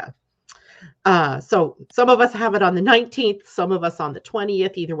Alaska. So some of us have it on the 19th, some of us on the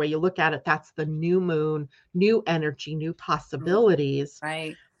 20th. Either way you look at it, that's the new moon, new energy, new possibilities.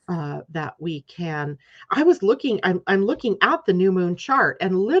 Right. That we can. I'm looking at the new moon chart,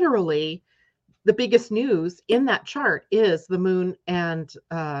 and literally the biggest news in that chart is the moon and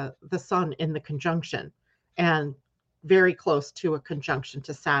the sun in the conjunction, and very close to a conjunction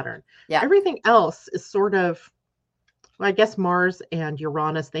to Saturn. Yeah. Everything else is sort of, I guess Mars and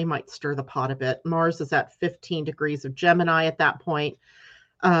Uranus, they might stir the pot a bit. Mars is at 15 degrees of Gemini at that point.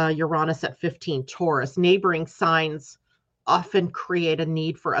 Uranus at 15 Taurus. Neighboring signs often create a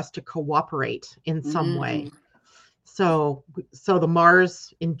need for us to cooperate in some way. So the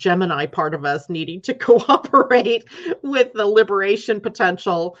Mars in Gemini part of us needing to cooperate with the liberation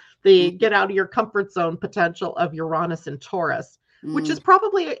potential, the get out of your comfort zone potential of Uranus and Taurus, which is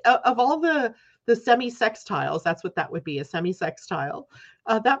probably of all the semi-sextiles, that's what that would be, a semi-sextile.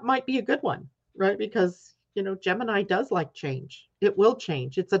 That might be a good one, right? Because Gemini does like change. It will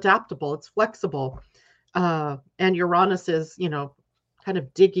change. It's adaptable. It's flexible. And Uranus is, kind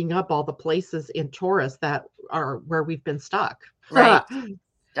of digging up all the places in Taurus that are where we've been stuck. Right.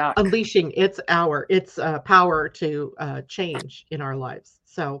 Stuck. Unleashing its power to change in our lives.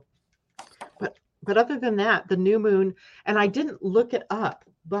 So, but other than that, the new moon, and I didn't look it up,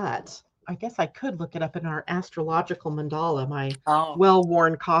 but I guess I could look it up in our astrological mandala, my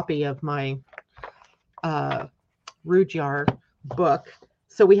well-worn copy of my Rudyard book.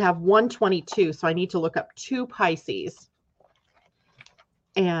 So we have 122. So I need to look up 2 Pisces.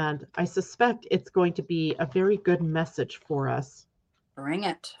 And I suspect it's going to be a very good message for us. Bring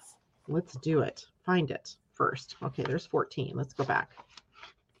it. Let's do it. Find it first. Okay, there's 14. Let's go back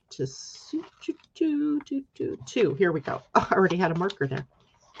to 2. Here we go. Oh, I already had a marker there.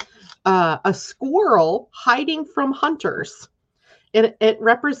 A squirrel hiding from hunters. It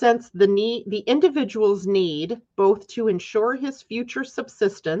represents the individual's need both to ensure his future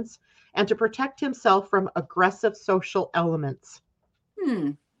subsistence and to protect himself from aggressive social elements.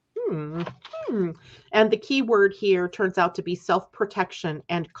 And the key word here turns out to be self-protection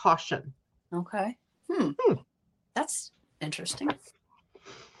and caution. Okay. That's interesting.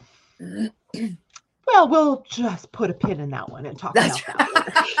 Well, we'll just put a pin in that one and talk about that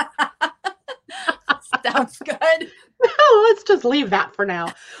one. Sounds good. Let's just leave that for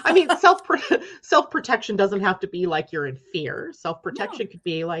now. I mean, self-protection doesn't have to be like you're in fear. Self-protection could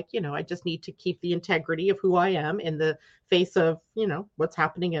be like, I just need to keep the integrity of who I am in the face of, what's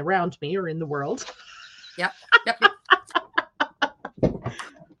happening around me or in the world. Yep.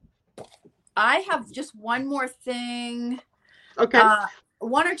 I have just one more thing. Okay.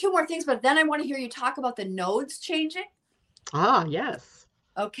 1 or 2 more things, but then I want to hear you talk about the nodes changing. Yes.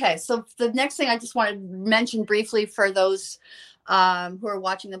 Okay, so the next thing I just want to mention briefly for those who are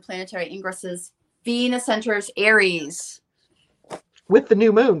watching the planetary ingresses, Venus enters Aries. With the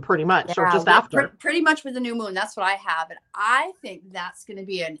new moon, pretty much, or just after. Pretty much with the new moon. That's what I have. And I think that's going to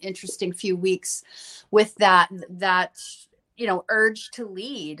be an interesting few weeks with that urge to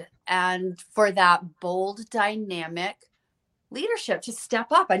lead and for that bold, dynamic leadership to step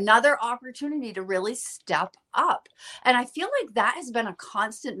up, another opportunity to really step up. And I feel like that has been a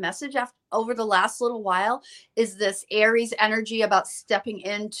constant message over the last little while, is this Aries energy about stepping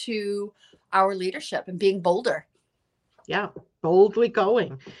into our leadership and being bolder. Yeah, boldly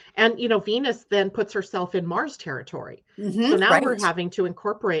going. And, Venus then puts herself in Mars territory. So now we're having to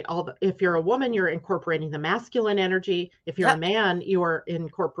incorporate if you're a woman, you're incorporating the masculine energy. If you're a man, you are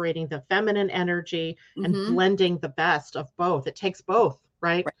incorporating the feminine energy and blending the best of both. It takes both,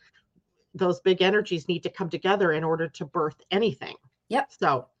 right? Those big energies need to come together in order to birth anything. Yep.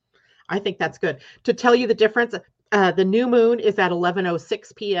 So I think that's good. To tell you the difference, the new moon is at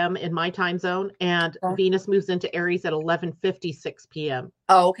 11:06 p.m. in my time zone, and Venus moves into Aries at 11:56 p.m.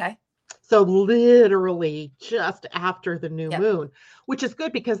 Oh, okay. So literally just after the new moon, which is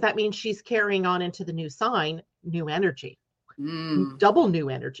good because that means she's carrying on into the new sign, new energy, double new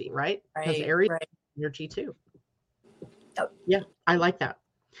energy, right? Because Aries energy too. Oh. Yeah, I like that.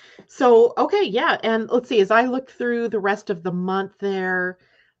 So, okay, yeah. And let's see, as I look through the rest of the month there,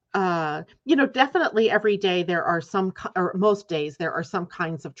 definitely every day there are or most days there are some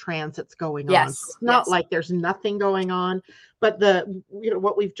kinds of transits going on. So it's not like there's nothing going on, but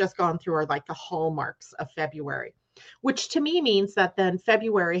what we've just gone through are like the hallmarks of February, which to me means that then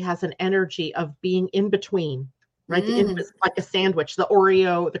February has an energy of being in between, right? Like a sandwich,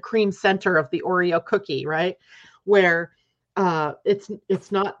 the cream center of the Oreo cookie, right? Where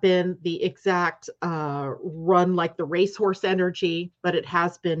it's not been the exact run like the racehorse energy, but it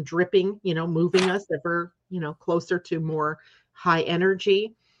has been dripping, moving us ever, closer to more high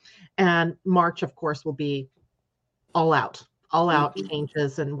energy. And March, of course, will be all out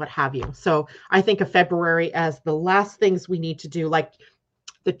changes and what have you. So I think of February as the last things we need to do, like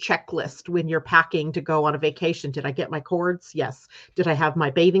the checklist when you're packing to go on a vacation. Did I get my cords? Yes. Did I have my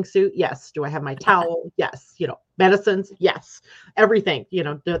bathing suit? Yes. Do I have my towel? Yes. Medicines? Yes. Everything,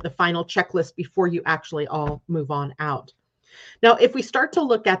 the final checklist before you actually all move on out. Now, if we start to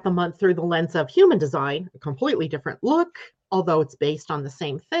look at the month through the lens of human design, a completely different look, although it's based on the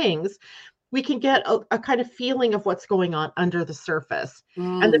same things, we can get a kind of feeling of what's going on under the surface.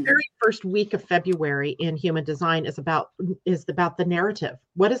 And the very first week of February in human design is about the narrative.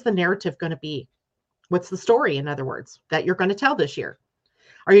 What is the narrative going to be? What's the story, in other words, that you're going to tell this year?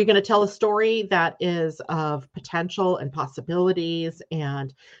 Are you going to tell a story that is of potential and possibilities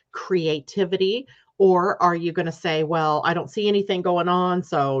and creativity? Or are you going to say, well, I don't see anything going on,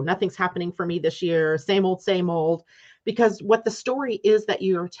 so nothing's happening for me this year, same old, same old. because what the story is that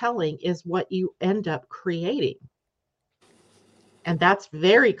you're telling is what you end up creating. And that's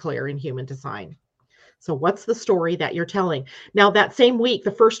very clear in human design. So what's the story that you're telling? Now, that same week, the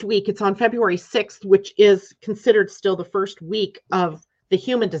first week, it's on February 6th, which is considered still the first week of the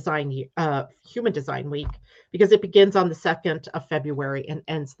human design week, because it begins on the 2nd of February and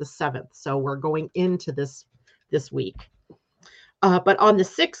ends the 7th. So we're going into this week. But on the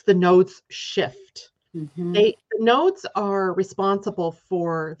 6th, the nodes shift. The nodes are responsible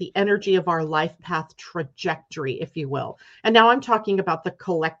for the energy of our life path trajectory, if you will. And now I'm talking about the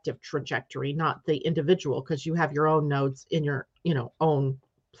collective trajectory, not the individual, because you have your own nodes in your, own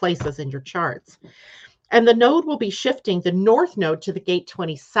places in your charts. And the node will be shifting the north node to the gate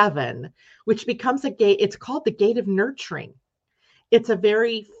 27, which becomes a gate. It's called the gate of nurturing. It's a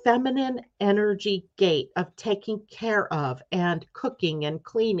very feminine energy gate of taking care of and cooking and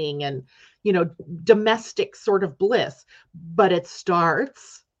cleaning and, domestic sort of bliss. But it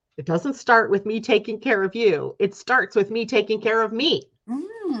doesn't start with me taking care of you. It starts with me taking care of me,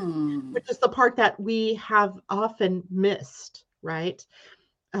 which is the part that we have often missed, right?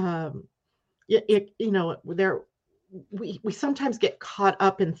 We sometimes get caught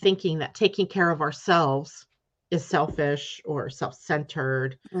up in thinking that taking care of ourselves is selfish or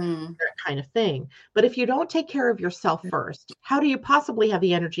self-centered, that kind of thing. But if you don't take care of yourself first, how do you possibly have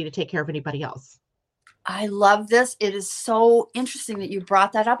the energy to take care of anybody else? I love this. It is so interesting that you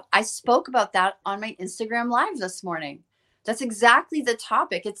brought that up. I spoke about that on my Instagram Live this morning. That's exactly the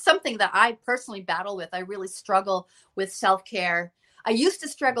topic. It's something that I personally battle with. I really struggle with self-care. I used to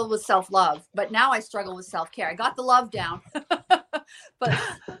struggle with self-love, but now I struggle with self-care. I got the love down, but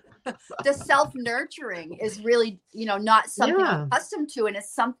the self-nurturing is really, not something I'm accustomed to. And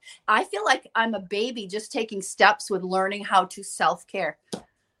it's I feel like I'm a baby just taking steps with learning how to self-care.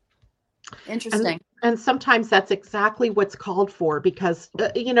 Interesting. And sometimes that's exactly what's called for, because,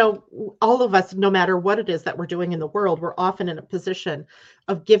 all of us, no matter what it is that we're doing in the world, we're often in a position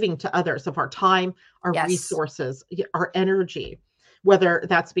of giving to others of our time, our resources, our energy, whether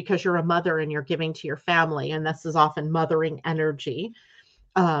that's because you're a mother and you're giving to your family, and this is often mothering energy.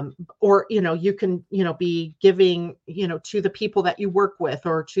 Or, you can, be giving, to the people that you work with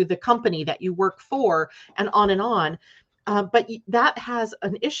or to the company that you work for, and on and on. But that has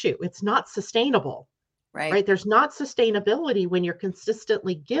an issue. It's not sustainable, right? There's not sustainability when you're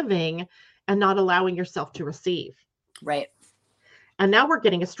consistently giving and not allowing yourself to receive. Right. And now we're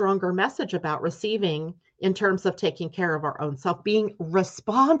getting a stronger message about receiving in terms of taking care of our own self, being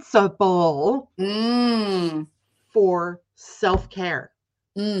responsible for self-care.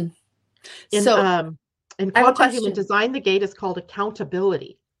 In quantum human design, the gate is called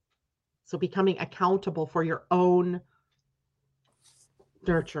accountability. So becoming accountable for your own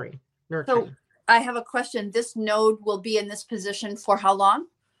nurturing. So I have a question. This node will be in this position for how long?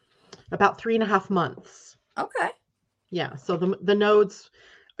 About 3.5 months. Okay. Yeah. So the nodes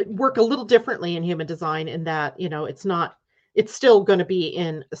work a little differently in human design in that, it's still going to be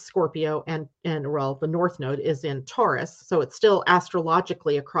in Scorpio and well, the north node is in Taurus. So it's still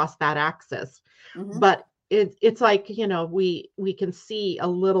astrologically across that axis. But it's like, we can see a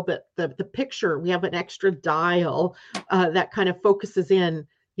little bit the picture. We have an extra dial that kind of focuses in,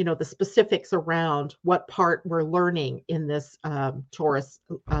 the specifics around what part we're learning in this Taurus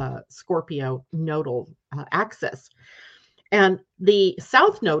Scorpio nodal axis. And the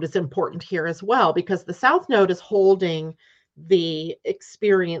south node is important here as well, because the south node is holding the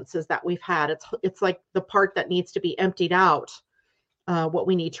experiences that we've had. It's like the part that needs to be emptied out, what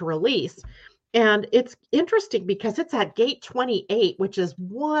we need to release. And it's interesting because it's at gate 28, which is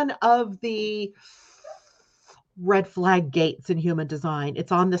one of the red flag gates in human design.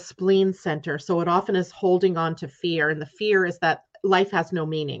 It's on the spleen center. So it often is holding on to fear. And the fear is that life has no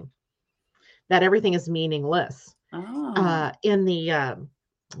meaning, that everything is meaningless. In the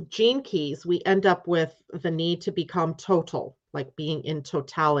gene keys, we end up with the need to become total, like being in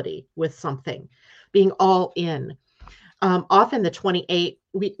totality with something, being all in. Often the 28,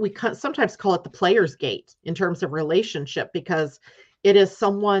 we sometimes call it the player's gate in terms of relationship, because it is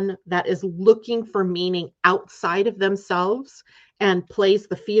someone that is looking for meaning outside of themselves and plays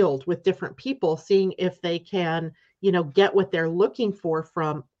the field with different people, seeing if they can, get what they're looking for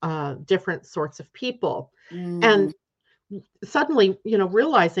from different sorts of people. And suddenly,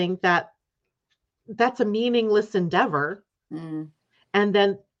 realizing that that's a meaningless endeavor. And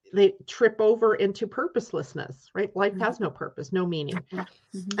then they trip over into purposelessness, right? Life has no purpose, no meaning.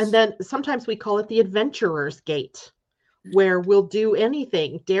 And then sometimes we call it the adventurer's gate, where we'll do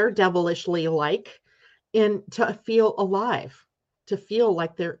anything daredevilishly to feel alive, to feel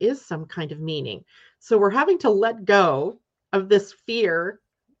like there is some kind of meaning. So we're having to let go of this fear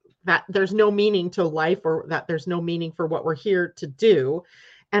that there's no meaning to life, or that there's no meaning for what we're here to do.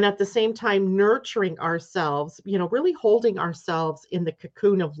 And at the same time, nurturing ourselves, really holding ourselves in the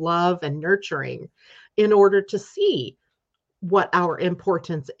cocoon of love and nurturing in order to see what our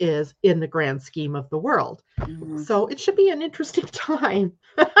importance is in the grand scheme of the world. Mhm. So it should be an interesting time.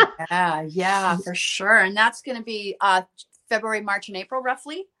 Yeah, for sure. And that's going to be February, March, and April,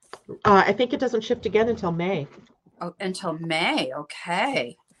 roughly. I think it doesn't shift again until May. Oh, until May.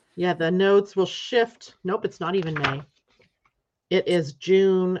 Okay. Yeah, the nodes will shift. Nope, it's not even May. It is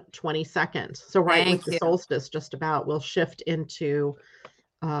June 22nd. So right with Thank the you. solstice, just about, we'll shift into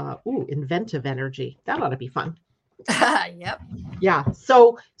inventive energy. That ought to be fun. Yep. Yeah.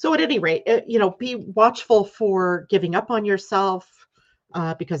 So at any rate, be watchful for giving up on yourself,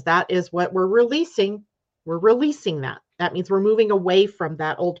 because that is what we're releasing. We're releasing that. That means we're moving away from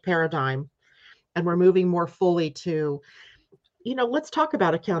that old paradigm, and we're moving more fully to, let's talk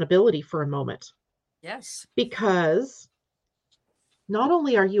about accountability for a moment, Yes. because not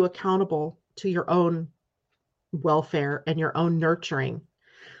only are you accountable to your own welfare and your own nurturing,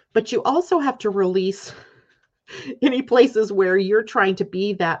 but you also have to release any places where you're trying to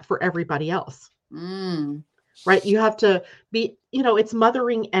be that for everybody else. Mm. Right? You have to be, it's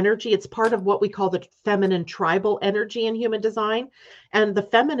mothering energy. It's part of what we call the feminine tribal energy in human design. And the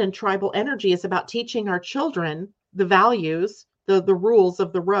feminine tribal energy is about teaching our children the values, the rules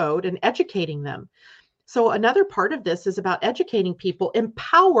of the road, and educating them. So another part of this is about educating people,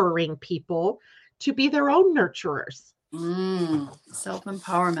 empowering people to be their own nurturers.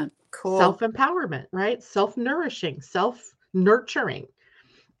 Self-empowerment. Cool. Self-empowerment, right? Self-nourishing, self-nurturing.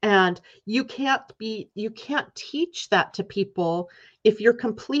 And you can't teach that to people if you're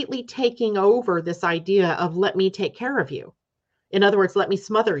completely taking over this idea of, let me take care of you. In other words, let me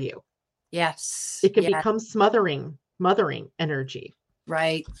smother you. Yes. It can Yeah. become mothering energy.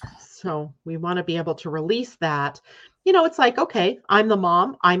 Right. So we want to be able to release that. It's like, okay, I'm the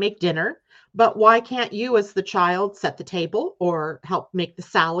mom, I make dinner, but why can't you, as the child, set the table or help make the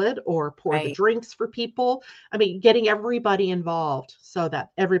salad or pour the Right. drinks for people? I mean, getting everybody involved so that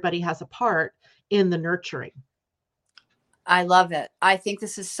everybody has a part in the nurturing. I love it. I think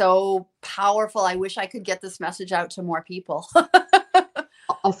this is so powerful. I wish I could get this message out to more people.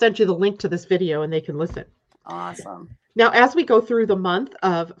 I'll send you the link to this video and they can listen. Awesome. Now, as we go through the month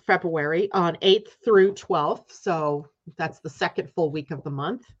of February on 8th through 12th, so that's the second full week of the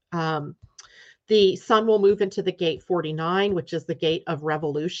month, the sun will move into the gate 49, which is the gate of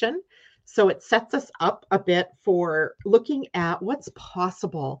revolution. So it sets us up a bit for looking at what's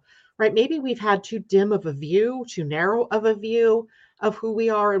possible, right? Maybe we've had too dim of a view, too narrow of a view of who we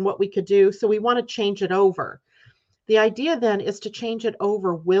are and what we could do. So we want to change it over. The idea then is to change it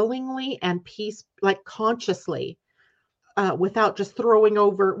over willingly and consciously, without just throwing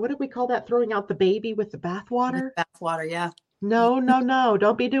over, what do we call that? Throwing out the baby with the bathwater? Bathwater, yeah. No,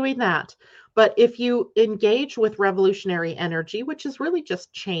 don't be doing that. But if you engage with revolutionary energy, which is really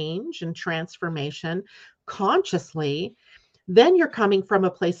just change and transformation consciously, then you're coming from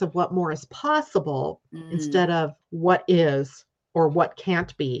a place of what more is possible instead of what is or what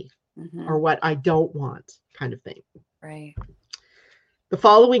can't be or what I don't want, kind of thing. Right. The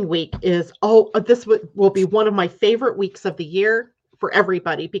following week is, this will be one of my favorite weeks of the year for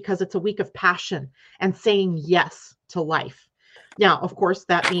everybody, because it's a week of passion and saying yes to life. Now, of course,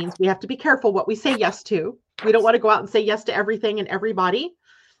 that means we have to be careful what we say yes to. We don't want to go out and say yes to everything and everybody,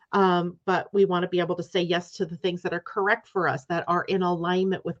 but we want to be able to say yes to the things that are correct for us, that are in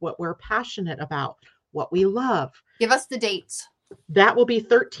alignment with what we're passionate about, what we love. Give us the dates. That will be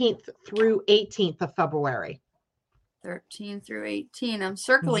 13th through 18th of February. 13 through 18. I'm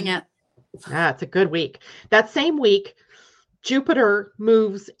circling it. It's a good week. That same week, Jupiter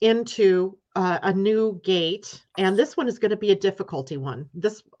moves into a new gate, and this one is going to be a difficulty one.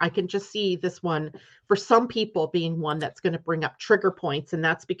 I can just see this one for some people being one that's going to bring up trigger points, and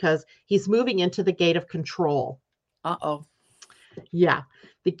that's because he's moving into the gate of control. Uh-oh. Yeah,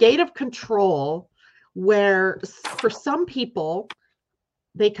 the gate of control, where for some people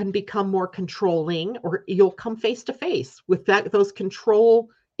they can become more controlling, or you'll come face to face with those control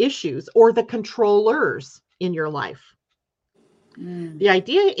issues or the controllers in your life. The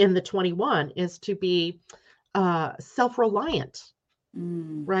idea in the 21 is to be self-reliant,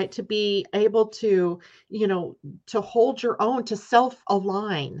 right? To be able to, to hold your own, to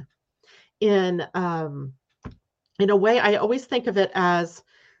self-align in a way. I always think of it as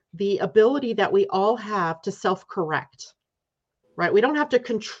the ability that we all have to self-correct. right? We don't have to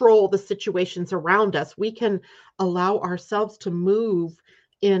control the situations around us. We can allow ourselves to move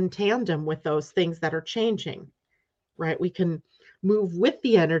in tandem with those things that are changing, right? We can move with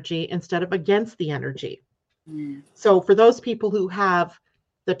the energy instead of against the energy. So for those people who have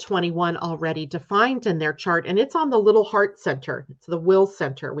the 21 already defined in their chart, and it's on the little heart center, it's the will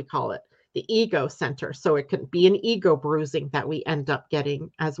center, we call it, the ego center. So it can be an ego bruising that we end up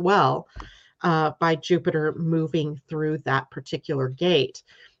getting as well by Jupiter moving through that particular gate.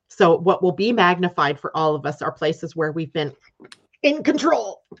 So what will be magnified for all of us are places where we've been in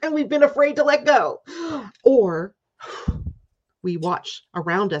control and we've been afraid to let go, or we watch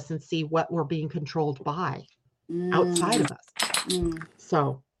around us and see what we're being controlled by outside of us.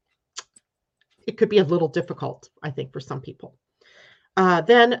 So it could be a little difficult, I think, for some people.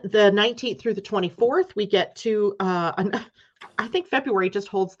 Then the 19th through the 24th, we get to, I think February just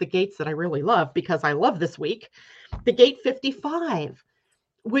holds the gates that I really love because I love this week. The gate 55,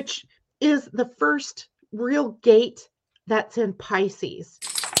 which is the first real gate that's in Pisces.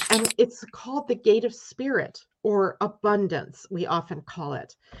 And it's called the gate of spirit or abundance, we often call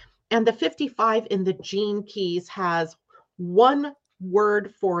it. And the 55 in the gene keys has one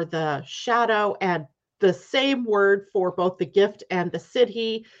word for the shadow and the same word for both the gift and the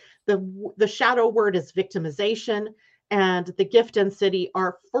siddhi. The shadow word is victimization, and the gift and siddhi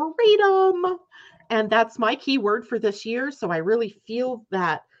are freedom. And that's my key word for this year. So I really feel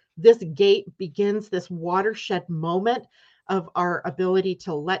that this gate begins this watershed moment of our ability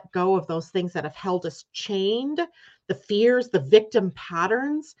to let go of those things that have held us chained, the fears, the victim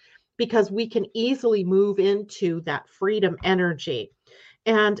patterns, because we can easily move into that freedom energy.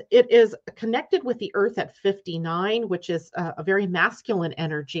 And it is connected with the earth at 59, which is a very masculine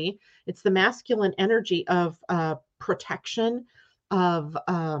energy. It's the masculine energy of protection, of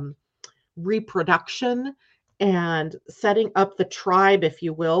reproduction, and setting up the tribe, if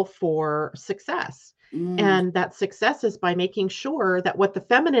you will, for success. And that success is by making sure that what the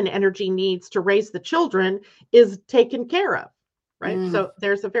feminine energy needs to raise the children is taken care of. Right. So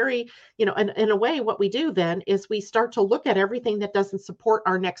there's a very, in a way, what we do then is we start to look at everything that doesn't support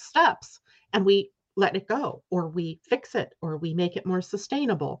our next steps and we let it go, or we fix it, or we make it more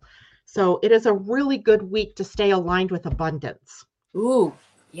sustainable. So it is a really good week to stay aligned with abundance. Ooh,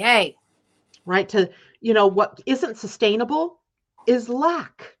 yay. Right. To, what isn't sustainable is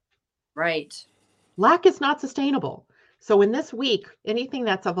lack. Right. Lack is not sustainable. So in this week, anything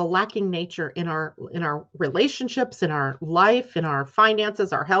that's of a lacking nature in our relationships, in our life, in our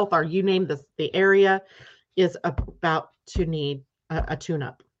finances, our health, you name the area, is about to need a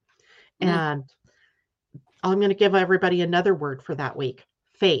tune-up. And I'm going to give everybody another word for that week: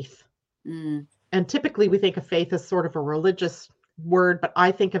 faith. And typically we think of faith as sort of a religious word, but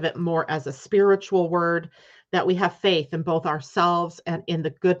I think of it more as a spiritual word, that we have faith in both ourselves and in the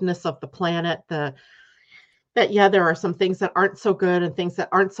goodness of the planet, there are some things that aren't so good and things that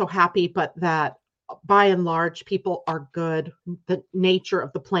aren't so happy, but that by and large, people are good. The nature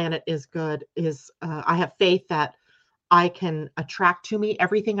of the planet is good. I have faith that I can attract to me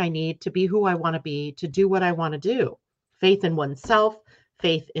everything I need to be who I want to be, to do what I want to do. Faith in oneself,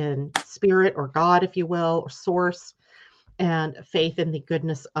 faith in spirit or God, if you will, or source, and faith in the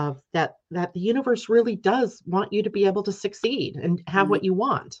goodness of that the universe really does want you to be able to succeed and have what you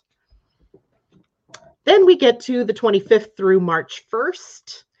want. Then we get to the 25th through March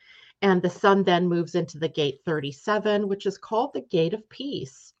 1st, and the sun then moves into the gate 37, which is called the gate of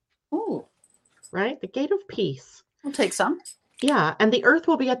peace. Ooh. Right? The gate of peace. We'll take some. Yeah, and the earth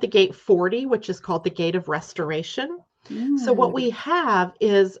will be at the gate 40, which is called the gate of restoration. So what we have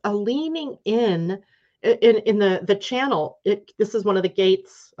is a leaning in the channel. This is one of the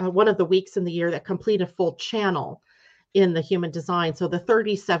gates, one of the weeks in the year that complete a full channel in the human design. So the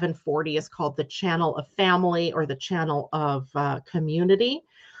 3740 is called the channel of family, or the channel of community.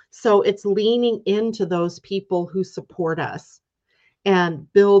 So it's leaning into those people who support us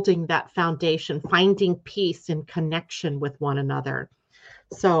and building that foundation, finding peace in connection with one another.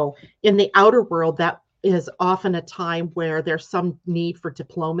 So in the outer world, that is often a time where there's some need for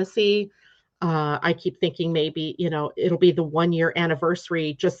diplomacy. I keep thinking maybe, it'll be the 1-year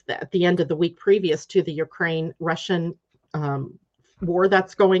anniversary just at the end of the week previous to the Ukraine-Russian war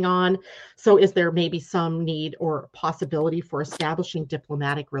that's going on. So is there maybe some need or possibility for establishing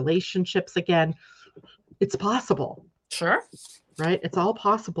diplomatic relationships again? It's possible. Sure. Right? It's all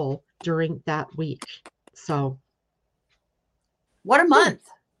possible during that week. So what a month.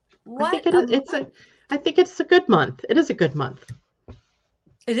 I think it's a good month. It is a good month.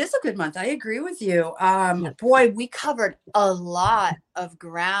 It is a good month. I agree with you. Boy, we covered a lot of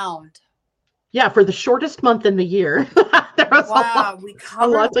ground. Yeah, for the shortest month in the year. was Wow, we a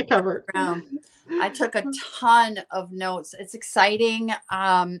covered lot to cover. ground. I took a ton of notes. It's exciting,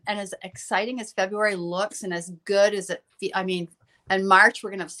 and as exciting as February looks, and as good as and March,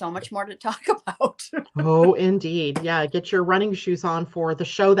 we're gonna have so much more to talk about. Oh, indeed. Yeah, get your running shoes on for the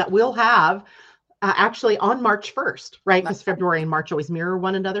show that we'll have actually on March 1st, right? Because February and March always mirror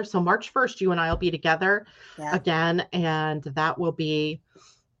one another. So March 1st, you and I will be together again, and that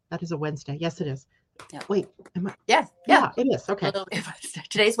is a Wednesday. Yes, it is. Yeah. Wait, Yeah, it is. Okay.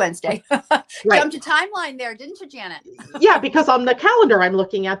 Today's Wednesday. Right. Jumped a timeline there, didn't you, Janet? Yeah, because on the calendar I'm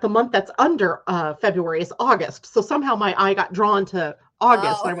looking at, the month that's under February is August. So somehow my eye got drawn to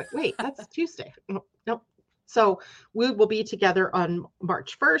August. And I went, wait, that's Tuesday. Nope. So we will be together on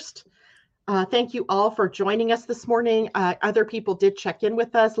March 1st. Thank you all for joining us this morning. Other people did check in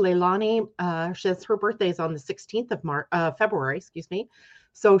with us. Leilani, says her birthday is on the 16th of February, excuse me.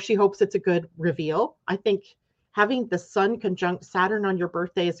 So she hopes it's a good reveal. I think having the sun conjunct Saturn on your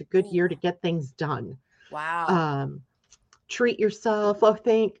birthday is a good year to get things done. Wow. Treat yourself. Oh,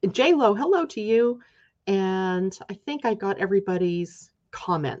 J-Lo, hello to you. And I think I got everybody's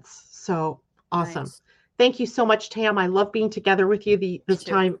comments. So awesome. Nice. Thank you so much, Tam. I love being together with you this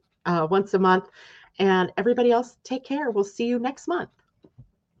time once a month. And everybody else, take care. We'll see you next month.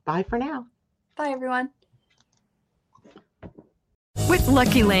 Bye for now. Bye, everyone. With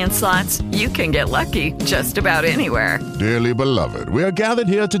Lucky Land Slots, you can get lucky just about anywhere. Dearly beloved, we are gathered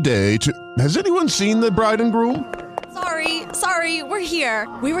here today to... Has anyone seen the bride and groom? Sorry, we're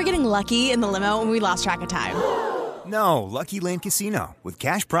here. We were getting lucky in the limo and we lost track of time. No, Lucky Land Casino, with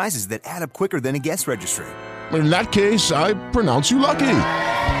cash prizes that add up quicker than a guest registry. In that case, I pronounce you lucky.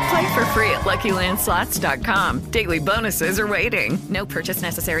 Play for free at LuckyLandSlots.com. Daily bonuses are waiting. No purchase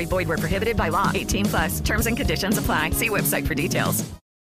necessary. Void where prohibited by law. 18+. Terms and conditions apply. See website for details.